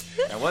 catch.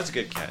 That was a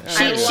good catch.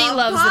 She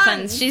loves the puns.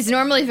 puns. She's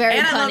normally very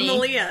And punny. I love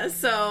Malia.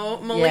 So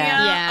Malia,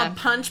 Yeah. a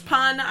punch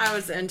pun, I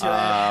was into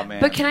it.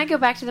 Man. But can I go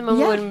back to the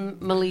moment when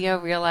Malia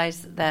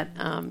realized that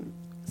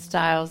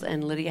Styles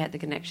and Lydia had the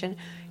connection?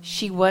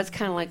 She was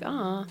kind of like,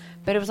 oh,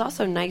 but it was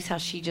also nice how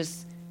she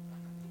just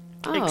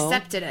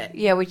Accepted it.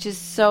 Yeah, which is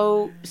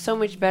so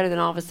much better than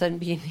all of a sudden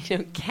being,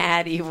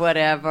 catty,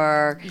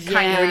 whatever,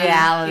 kind of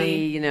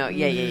reality,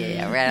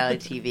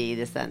 reality TV,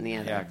 this, that, and the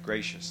other. Yeah,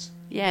 gracious.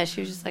 Yeah,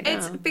 she was just like,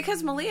 It's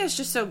because Malia's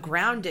just so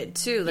grounded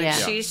too. Like Yeah.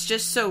 she's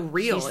just so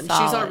real, She's and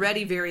solid. she's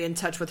already very in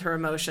touch with her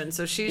emotions.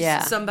 So she's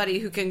somebody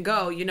who can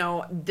go.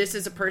 This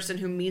is a person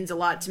who means a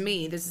lot to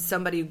me. This is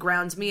somebody who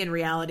grounds me in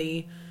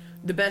reality.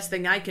 The best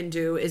thing I can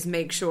do is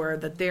make sure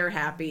that they're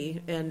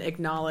happy and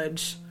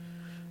acknowledge,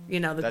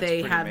 that That's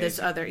they pretty have this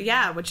amazing. other.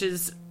 Yeah, which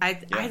is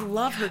I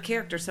love her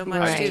character so much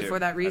Right. too for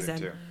that I do reason.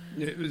 too.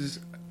 It was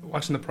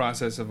watching the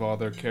process of all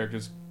their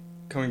characters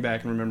coming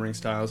back and remembering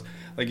Styles,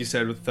 like you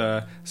said, with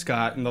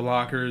Scott and the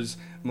lockers,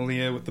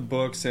 Malia with the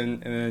books,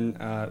 and then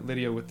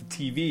Lydia with the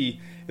TV.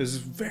 It was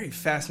very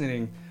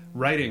fascinating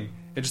writing.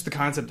 And just the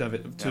concept of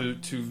it, to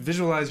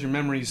visualize your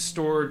memories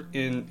stored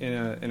in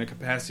a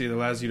capacity that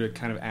allows you to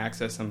kind of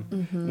access them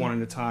one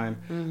at a time.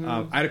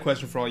 I had a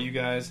question for all you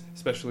guys,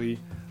 especially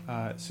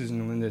Susan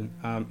and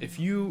Lyndon. If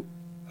you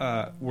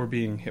were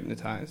being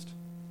hypnotized,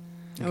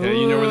 okay,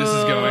 you know where this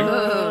is going.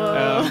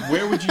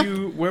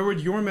 Where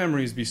would your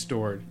memories be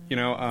stored?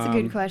 That's a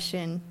good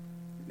question.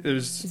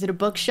 Is Is it a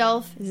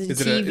bookshelf? Is it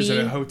a TV? Is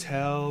it a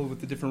hotel with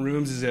the different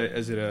rooms? Is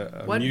it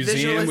a What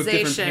museum with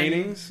different visualization?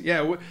 paintings?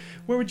 Yeah.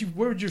 Where would your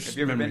Have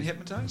you ever been memories?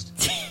 hypnotized?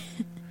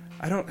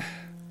 I don't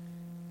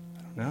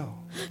know.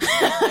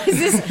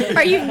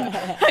 Are you?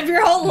 Have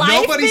your whole life?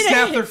 Nobody been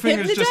snapped their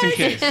fingers just in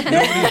case.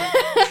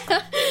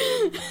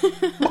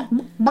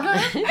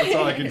 That's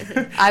all I can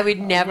do. I would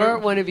never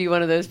want to be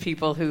one of those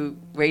people who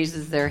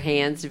raises their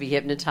hands to be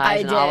hypnotized. I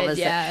and all of did,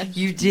 a yeah. sudden,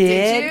 you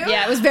did?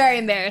 Yeah, it was very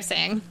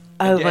embarrassing.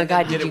 Oh my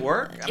God! Did it you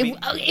work? I mean,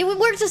 It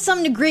worked to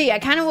some degree. I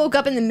kind of woke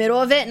up in the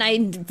middle of it, and I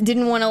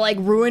didn't want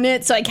to ruin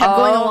it, so I kept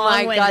going Oh along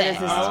my with God! it.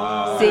 This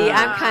is, see,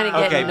 I'm kind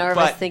of getting nervous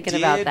but thinking did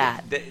about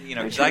that. I'm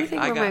I'm trying to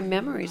think where my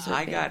memories would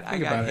I be. got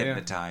Think about it, yeah.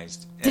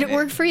 hypnotized. Did and it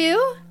work for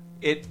you?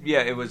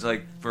 It was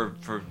like for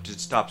to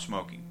stop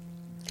smoking.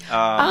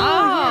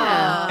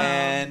 Oh,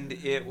 And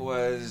it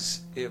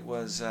was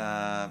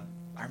I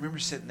remember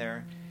sitting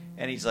there,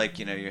 and he's like,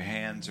 your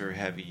hands are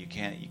heavy. You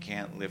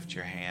can't lift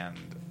your hand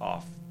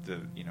off the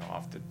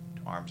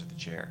arms of the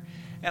chair.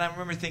 And I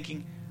remember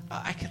thinking,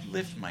 I could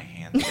lift my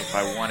hands if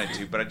I wanted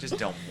to, but I just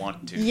don't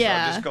want to. Yeah. So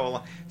I'll just go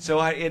along. So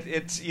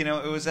it's it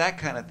was that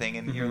kind of thing,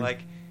 and you're like,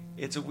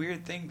 it's a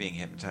weird thing being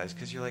hypnotized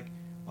because you're like,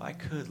 well, I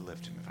could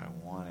lift him if I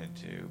wanted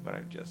to, but I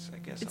guess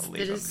I'll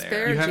leave him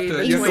there. You have to,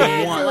 Exactly. you have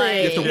to want.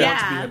 You have to want to be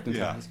Yeah.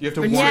 hypnotized. You have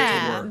to want it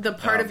Yeah. to work. The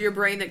part of your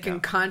brain that can yeah.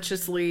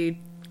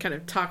 consciously kind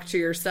of talk to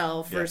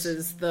yourself Yes.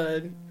 versus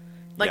the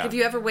Yeah. if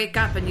you ever wake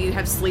up and you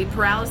have sleep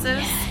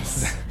paralysis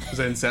Is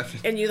that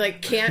Inception? and you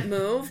can't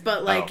move,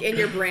 but in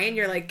your brain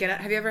you're like, get up.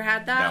 Have you ever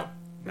had that?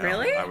 No,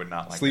 Really? I would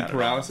not like Sleep that at all.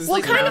 paralysis? Well,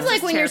 Sleep kind of paralysis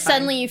like when is you're terrifying.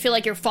 suddenly you feel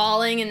like you're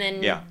falling, and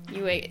then Yeah.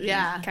 you wait,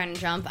 Yeah. kind of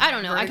jump. I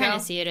don't know. I Vertigo? kind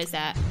of see it as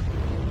that.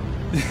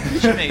 She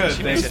makes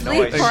a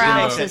Sleep noise.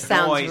 paralysis She makes a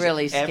sounds noise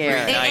really every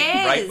scary. night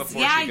It right is.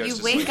 before Yeah, she goes you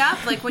to wake sleep.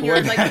 up when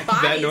your That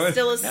body's noise?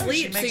 still No, she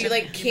asleep, so makes you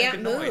a- can't you make a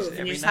noise move, and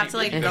every you just have to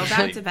night go before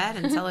back you to bed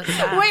until it's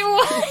back. Wait,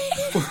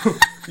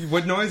 what?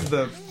 What noise?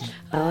 The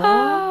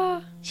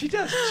She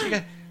does.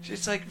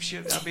 It's like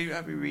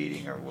I'll be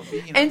reading or we'll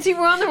be. and see,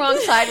 we're on the wrong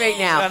side right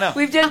now. I know.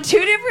 We've done two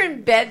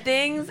different bed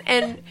things,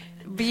 and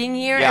being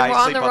here, Yeah, and I we're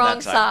on sleep the on wrong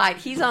that side.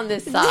 He's on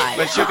this side.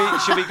 But she'll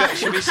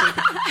be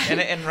sleeping.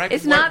 And right,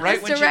 It's not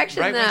right this when direction, she,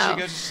 right when though. she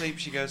goes to sleep,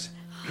 she goes.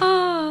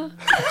 but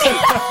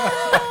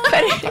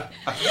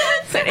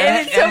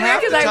it's so weird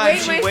half because the I time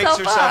wake she wakes myself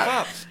herself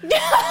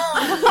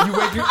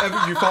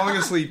up. you're falling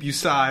asleep. You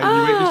sigh.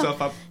 And you wake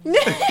yourself up. And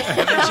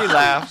then she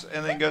laughs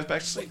and then goes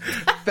back to sleep.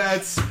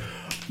 That's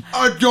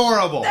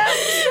adorable.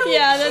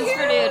 Yeah, that's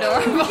pretty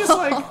adorable. Just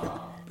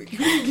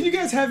Can you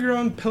guys have your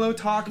own pillow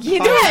talk?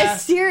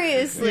 Yes,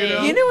 seriously.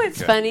 You know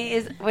what's funny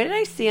is, what did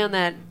I see on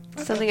that?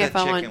 Something I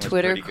found on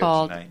Twitter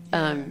called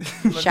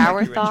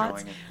Shower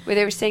Thoughts, where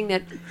they were saying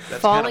that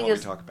falling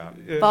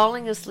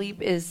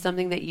asleep is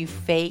something that you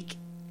fake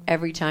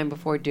every time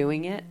before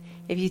doing it.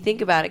 If you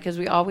think about it, because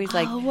we always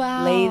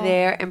lay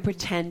there and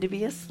pretend to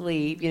be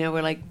asleep.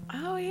 We're like,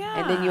 oh yeah,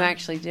 and then you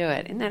actually do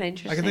it. Isn't that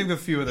interesting? I can think of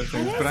a few other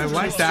things, but I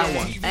like that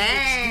one.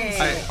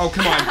 Hey. Oh,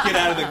 come on, get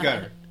out of the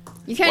gutter.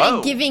 You're kind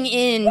of giving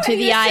in to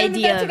the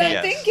idea of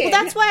it. Well,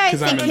 that's why I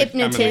think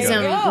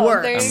hypnotism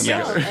works.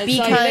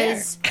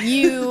 Because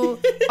you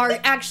are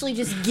actually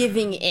just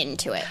giving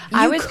into it.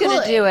 I was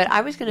going to do it.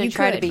 I was going to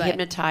try to be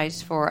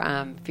hypnotized for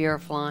fear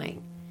of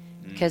flying.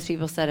 Because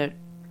people said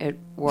it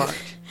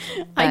worked.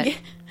 I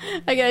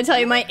gotta tell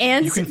you, my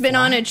aunt's been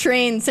on a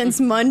train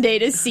since Monday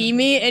to see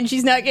me, and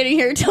she's not getting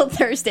here till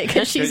Thursday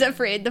because she's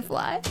afraid to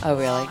fly. Oh,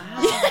 really?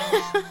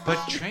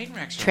 But train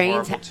wrecks are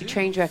horrible, too.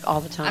 Train wreck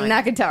all the time. I'm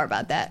not gonna tell her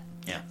about that.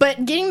 Yeah.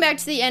 But getting back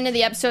to the end of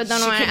the episode,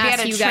 then I want to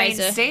ask you guys. She could be at a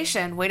train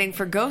station waiting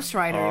for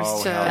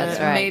ghostwriters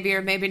to maybe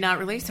or maybe not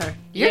release her.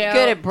 You're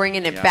good at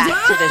bringing it back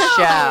to the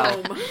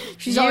show.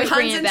 She's always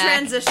bringing it back.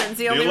 Transitions.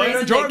 The only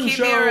reason they keep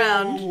me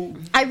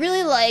around. I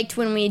really liked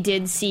when we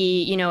did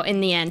see,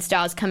 in the end,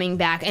 Stiles coming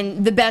back.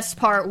 And the best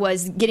part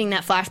was getting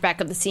that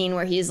flashback of the scene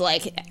where he's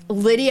like,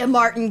 Lydia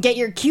Martin, get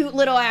your cute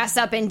little ass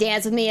up and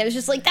dance with me. It was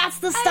just like, that's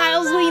the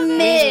Stiles we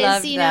miss.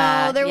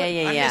 That.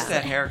 I miss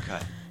that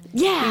haircut.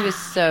 Yeah. He was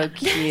so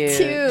cute. Me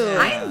too.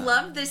 I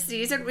love this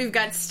season. We've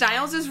got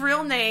Stiles'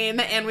 real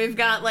name, and we've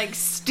got,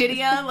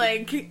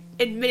 Stydia,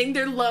 admitting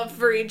their love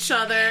for each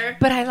other.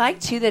 But I like,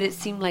 too, that it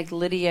seemed like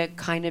Lydia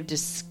kind of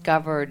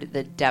discovered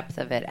the depth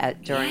of it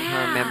during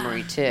her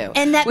memory, too.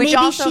 And that which maybe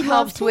also she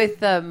helps loved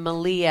with the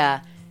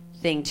Malia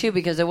thing, too,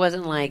 because it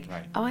wasn't like,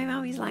 oh, I've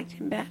always liked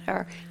him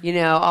better.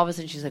 All of a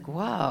sudden she's like,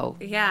 whoa.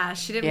 Yeah,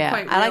 she didn't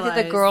quite realize. I like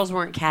that the girls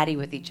weren't catty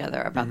with each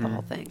other about the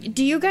whole thing.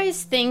 Do you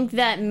guys think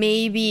that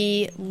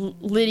maybe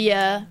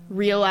Lydia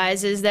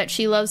realizes that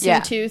she loves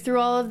him, too, through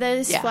all of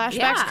those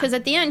flashbacks? Because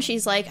at the end,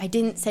 she's like, I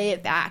didn't say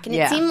it back. And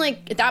it seemed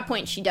like, at that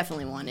point, she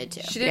definitely wanted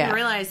to. She didn't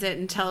realize it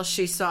until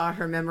she saw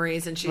her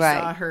memories and she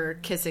saw her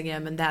kissing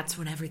him, and that's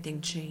when everything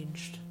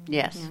changed.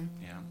 Yes. Yeah.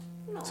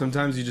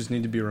 Sometimes you just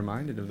need to be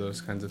reminded of those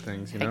kinds of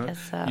things, I guess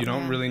so. You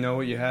don't really know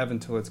what you have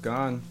until it's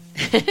gone.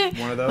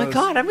 One of those. My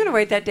God, I'm going to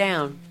write that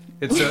down.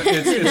 It's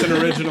an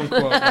original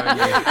quote.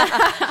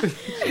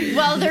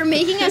 Well, they're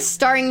making us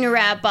starting to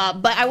wrap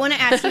up, but I want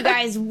to ask you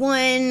guys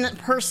one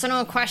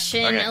personal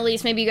question. Okay. At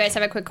least maybe you guys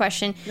have a quick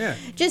question. Yeah.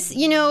 Just,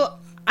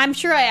 I'm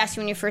sure I asked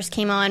you when you first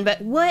came on, but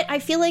what I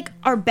feel like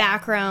our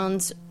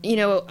backgrounds,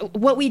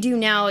 what we do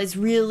now is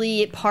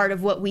really part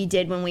of what we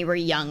did when we were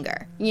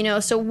younger.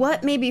 So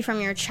what maybe from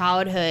your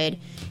childhood,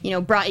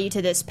 brought you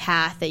to this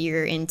path that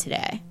you're in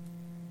today?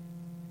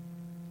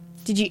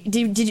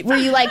 Were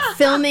you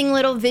filming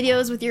little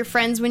videos with your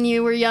friends when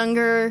you were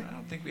younger? I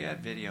don't think we had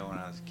video when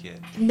I was a kid.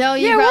 No,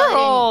 we're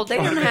old. They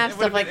didn't have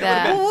stuff like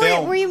that.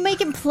 Well, were you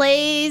making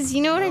plays?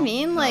 You know what I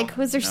mean?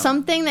 Was there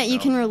something that you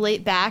can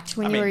relate back to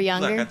when you were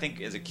younger? Look, I think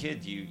as a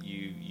kid,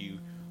 you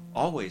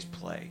always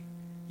play.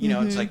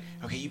 It's like,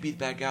 okay, you be the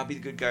bad guy, I'll be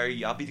the good guy,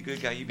 I'll be the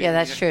good guy, you be the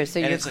that's good guy. true. So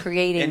you're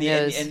creating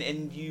those.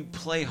 And you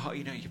play hard,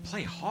 you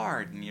play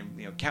hard, and you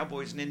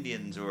cowboys and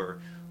Indians, or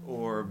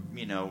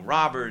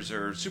robbers,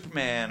 or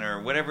Superman,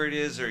 or whatever it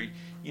is, or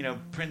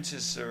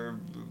princess, or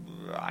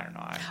I don't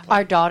know.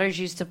 Our daughters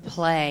used to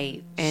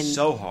play and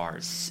so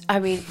hard. I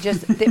mean,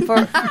 just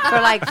for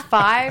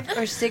 5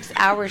 or 6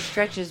 hour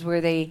stretches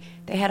where they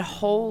had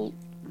whole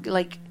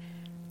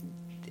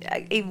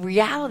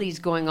realities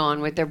going on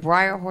with their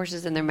Breyer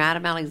horses and their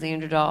Madame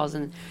Alexander dolls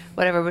and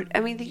whatever. But I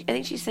mean, I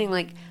think she's saying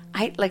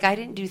I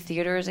didn't do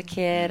theater as a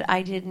kid.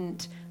 I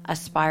didn't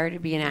aspire to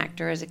be an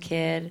actor as a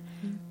kid.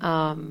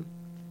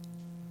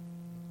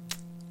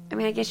 I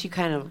mean, I guess you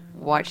kind of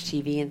watch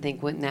TV and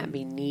think, wouldn't that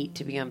be neat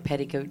to be on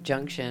Petticoat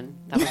Junction?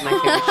 That was my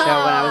favorite show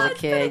when I was a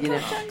kid.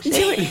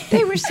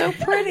 They were so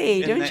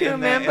pretty. Don't you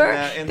remember?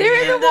 They were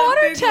in the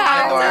water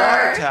tower.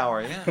 Water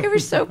tower, yeah. They were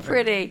so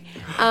pretty.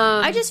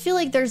 I just feel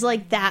like there's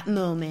that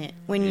moment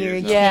when you're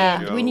a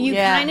kid, when you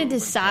kind of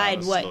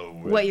decide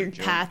what your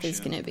path is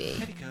going to be.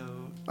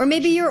 Or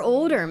maybe you're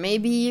older.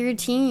 Maybe you're a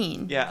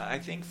teen. Yeah, I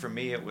think for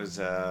me it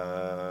was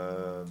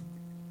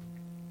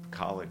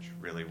college,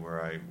 really,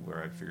 where I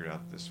figured out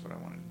this is what I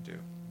wanted to do.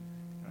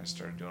 And I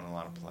started doing a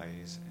lot of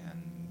plays,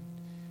 and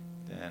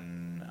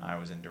then I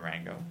was in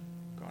Durango,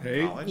 going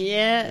to college.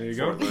 Yeah. There you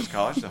go. Fort Lewis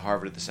College, the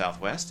Harvard of the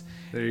Southwest.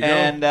 There you go.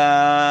 And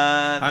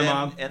hi,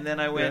 Mom. And then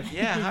I went,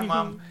 hi,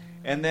 Mom.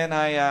 And then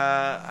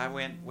I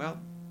went, well,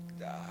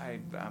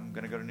 I'm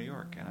going to go to New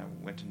York, and I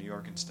went to New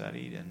York and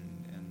studied, and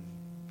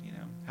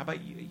how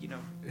about you?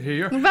 Here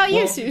you are. What about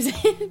you, Susan?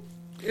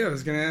 Yeah, I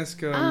was going to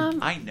ask.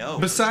 I know.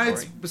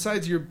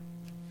 Besides your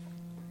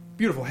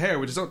beautiful hair,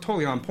 which is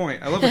totally on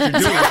point. I love what you're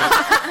doing with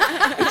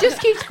it. It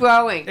just keeps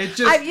growing. It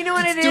just, you know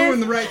what it's it is? doing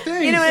the right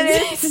thing. You know what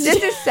it is?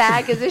 This is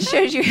sad because this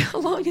shows you how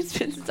long it's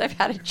been since I've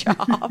had a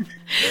job.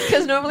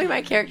 Because normally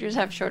my characters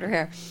have shorter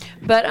hair.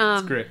 But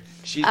That's great.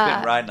 She's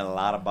been riding a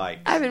lot of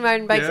bikes. I've been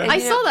riding bikes. Yeah. And, I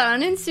saw that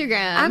on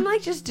Instagram. I'm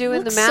like just doing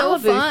the Looks so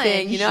Malibu fun.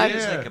 thing. You know, She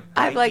is like a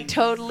I'm like biking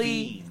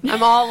totally, fiend.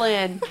 I'm all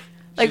in.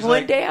 Like She's one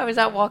like- day I was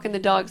out walking the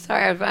dog,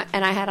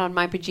 and I had on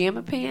my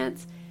pajama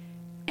pants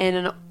and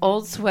an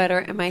old sweater,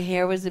 and my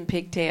hair was in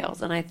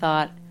pigtails, and I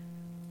thought,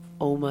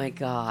 oh my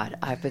God,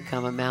 I've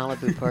become a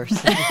Malibu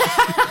person.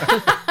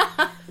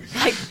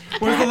 Like,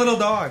 Where's the little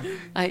dog?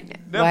 I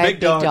No, have big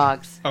dog.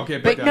 dogs. Okay,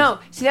 big But dogs. no,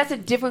 see, that's a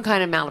different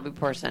kind of Malibu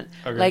person.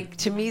 Okay. Like,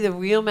 to me, the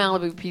real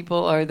Malibu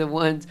people are the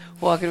ones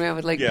walking around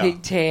with, like, Yeah.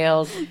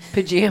 pigtails,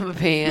 pajama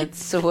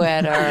pants,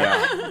 sweater,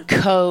 Yeah.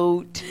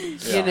 coat,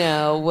 Yeah. you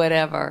know,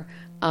 whatever.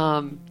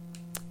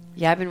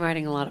 Yeah, I've been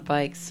riding a lot of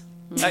bikes.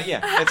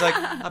 Yeah, it's like,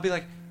 I'll be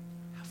like,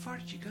 how far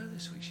did you go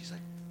this week? She's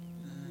like,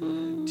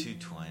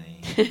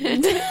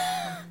 220.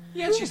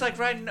 Yeah, she's like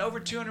riding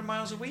over 200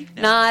 miles a week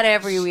now. Not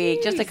every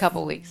week, just a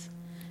couple weeks.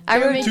 I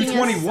You're rode making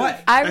 220 us-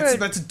 what? I That's, rode-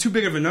 that's too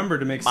big of a number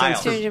to make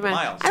Miles. sense. 200 miles.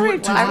 Miles. I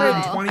rode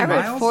 220 I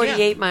rode miles?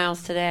 48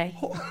 miles today.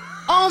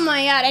 Oh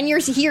my God! And you're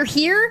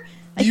here?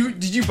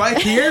 Did you bike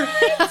here?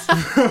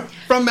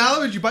 From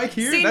Malibu, did you bike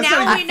here? See, That's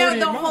now not we even know 48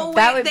 the miles. whole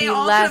That way would they be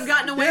all less- could have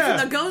gotten away Yeah.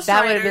 from the Ghost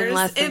That would have Riders been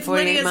less than if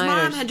 48 Lydia's mom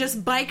miners. had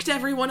just biked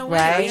everyone away.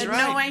 Right. I had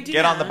That's no right. idea.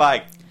 Get on the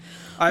bike.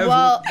 I have,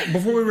 Well-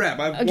 before we wrap,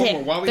 I have Okay, one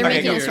more. While we they're have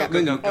making you us here, wrap.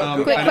 Lyndon, Quick,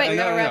 no, quick, we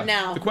gotta wrap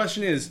now. The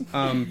question is,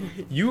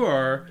 you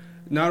are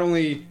not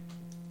only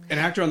an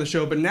actor on the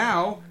show, but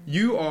now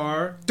you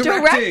are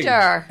directing.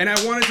 Director. And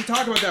I wanted to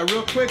talk about that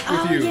real quick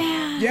with you.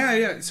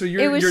 Yeah. So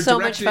you're It was you're so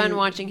much directing. fun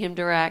watching him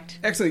direct.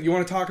 Excellent. You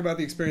want to talk about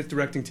the experience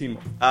directing Teen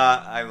Wolf?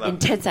 I loved In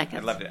it. 10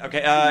 seconds. I loved it.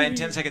 Okay, in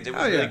 10 seconds, it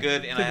was Oh, yeah. really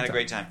good, and Take I had a your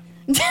great time.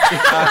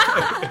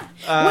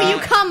 Will you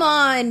come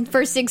on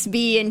for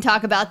 6B and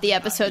talk about the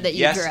episode that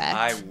you Yes, direct?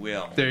 I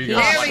will. There you go.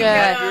 There we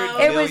go.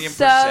 It was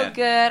so 1,000,000%.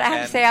 good. I have to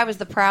And- say, I was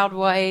the proud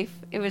wife.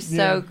 It was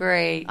so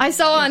great. I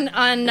saw on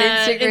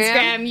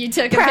Instagram you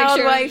took a Proud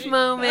picture wife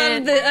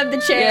moment. of the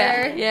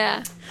chair.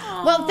 Yeah.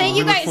 Well, thank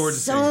you We look forward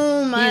guys to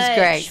so much He's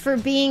great. for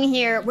being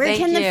here. Where Thank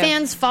can the you.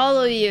 fans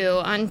follow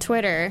you on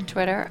Twitter?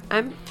 Twitter.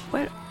 I'm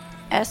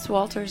S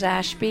Walters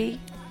Ashby.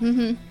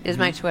 Is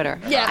my Twitter.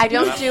 Yeah. I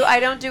don't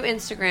do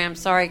Instagram.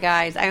 Sorry,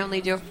 guys. I only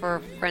do it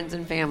for friends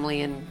and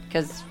family, and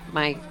because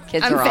my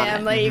kids I'm are on it.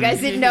 family. You guys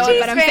didn't know it,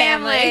 but I'm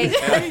family.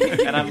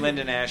 And I'm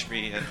Lyndon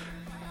Ashby.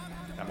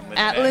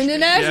 At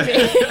Lyndon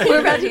Ashby. We're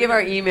about to give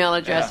our email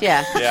address.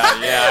 Yeah.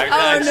 Yeah.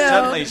 I Oh, no.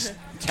 suddenly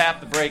tap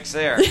the brakes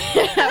there.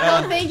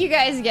 Well, thank you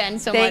guys again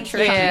so Thank much for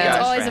you. coming. Thank you It's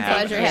guys always for a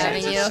pleasure us.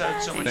 having you. It's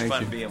so much Thank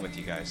fun you. being with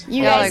you guys.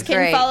 You Y'all guys are can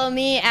great. follow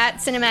me at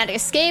Cinematic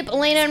Escape.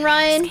 Elena and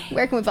Ryan,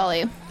 where can we follow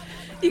you?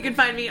 You can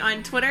find me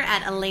on Twitter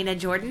at Elena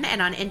Jordan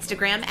and on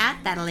Instagram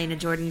at That Elena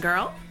Jordan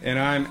Girl. And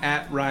I'm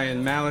at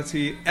Ryan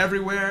Mality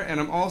everywhere, and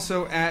I'm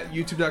also at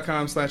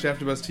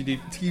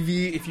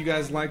youtube.com/AfterBuzzTV. If you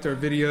guys liked our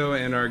video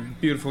and our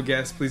beautiful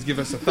guests, please give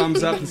us a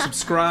thumbs up and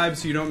subscribe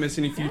so you don't miss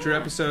any future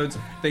episodes.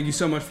 Thank you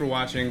so much for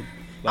watching.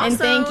 And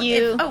thank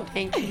you.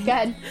 Thank you. Go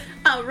ahead.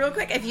 Real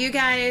quick, if you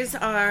guys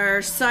are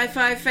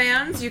sci-fi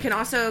fans, you can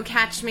also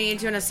catch me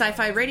doing a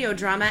sci-fi radio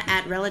drama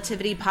at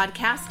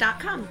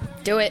relativitypodcast.com.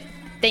 Do it.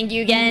 Thank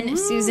you again,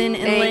 Susan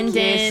and Thank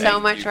Lyndon. you so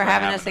much for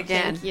having us having us.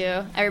 again. Thank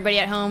you. Everybody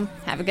at home,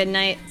 have a good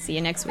night. See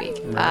you next week.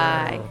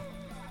 Bye.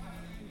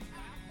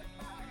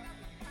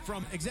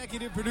 From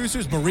executive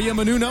producers Maria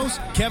Menounos,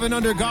 Kevin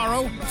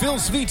Undergaro, Phil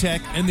Svitek,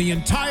 and the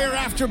entire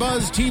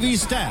AfterBuzz TV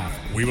staff,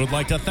 we would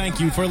like to thank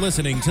you for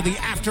listening to the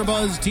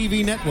AfterBuzz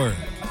TV network.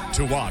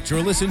 To watch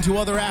or listen to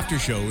other after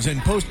shows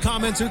and post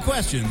comments or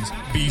questions,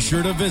 be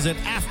sure to visit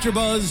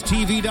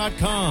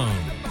AfterBuzzTV.com.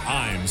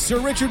 I'm Sir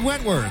Richard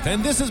Wentworth,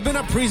 and this has been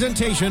a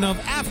presentation of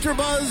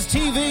AfterBuzz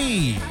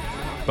TV.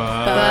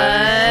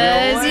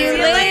 Buzz you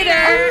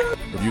later.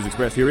 The views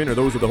expressed herein are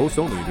those of the hosts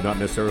only and do not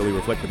necessarily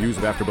reflect the views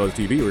of AfterBuzz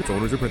TV or its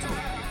owners or principals.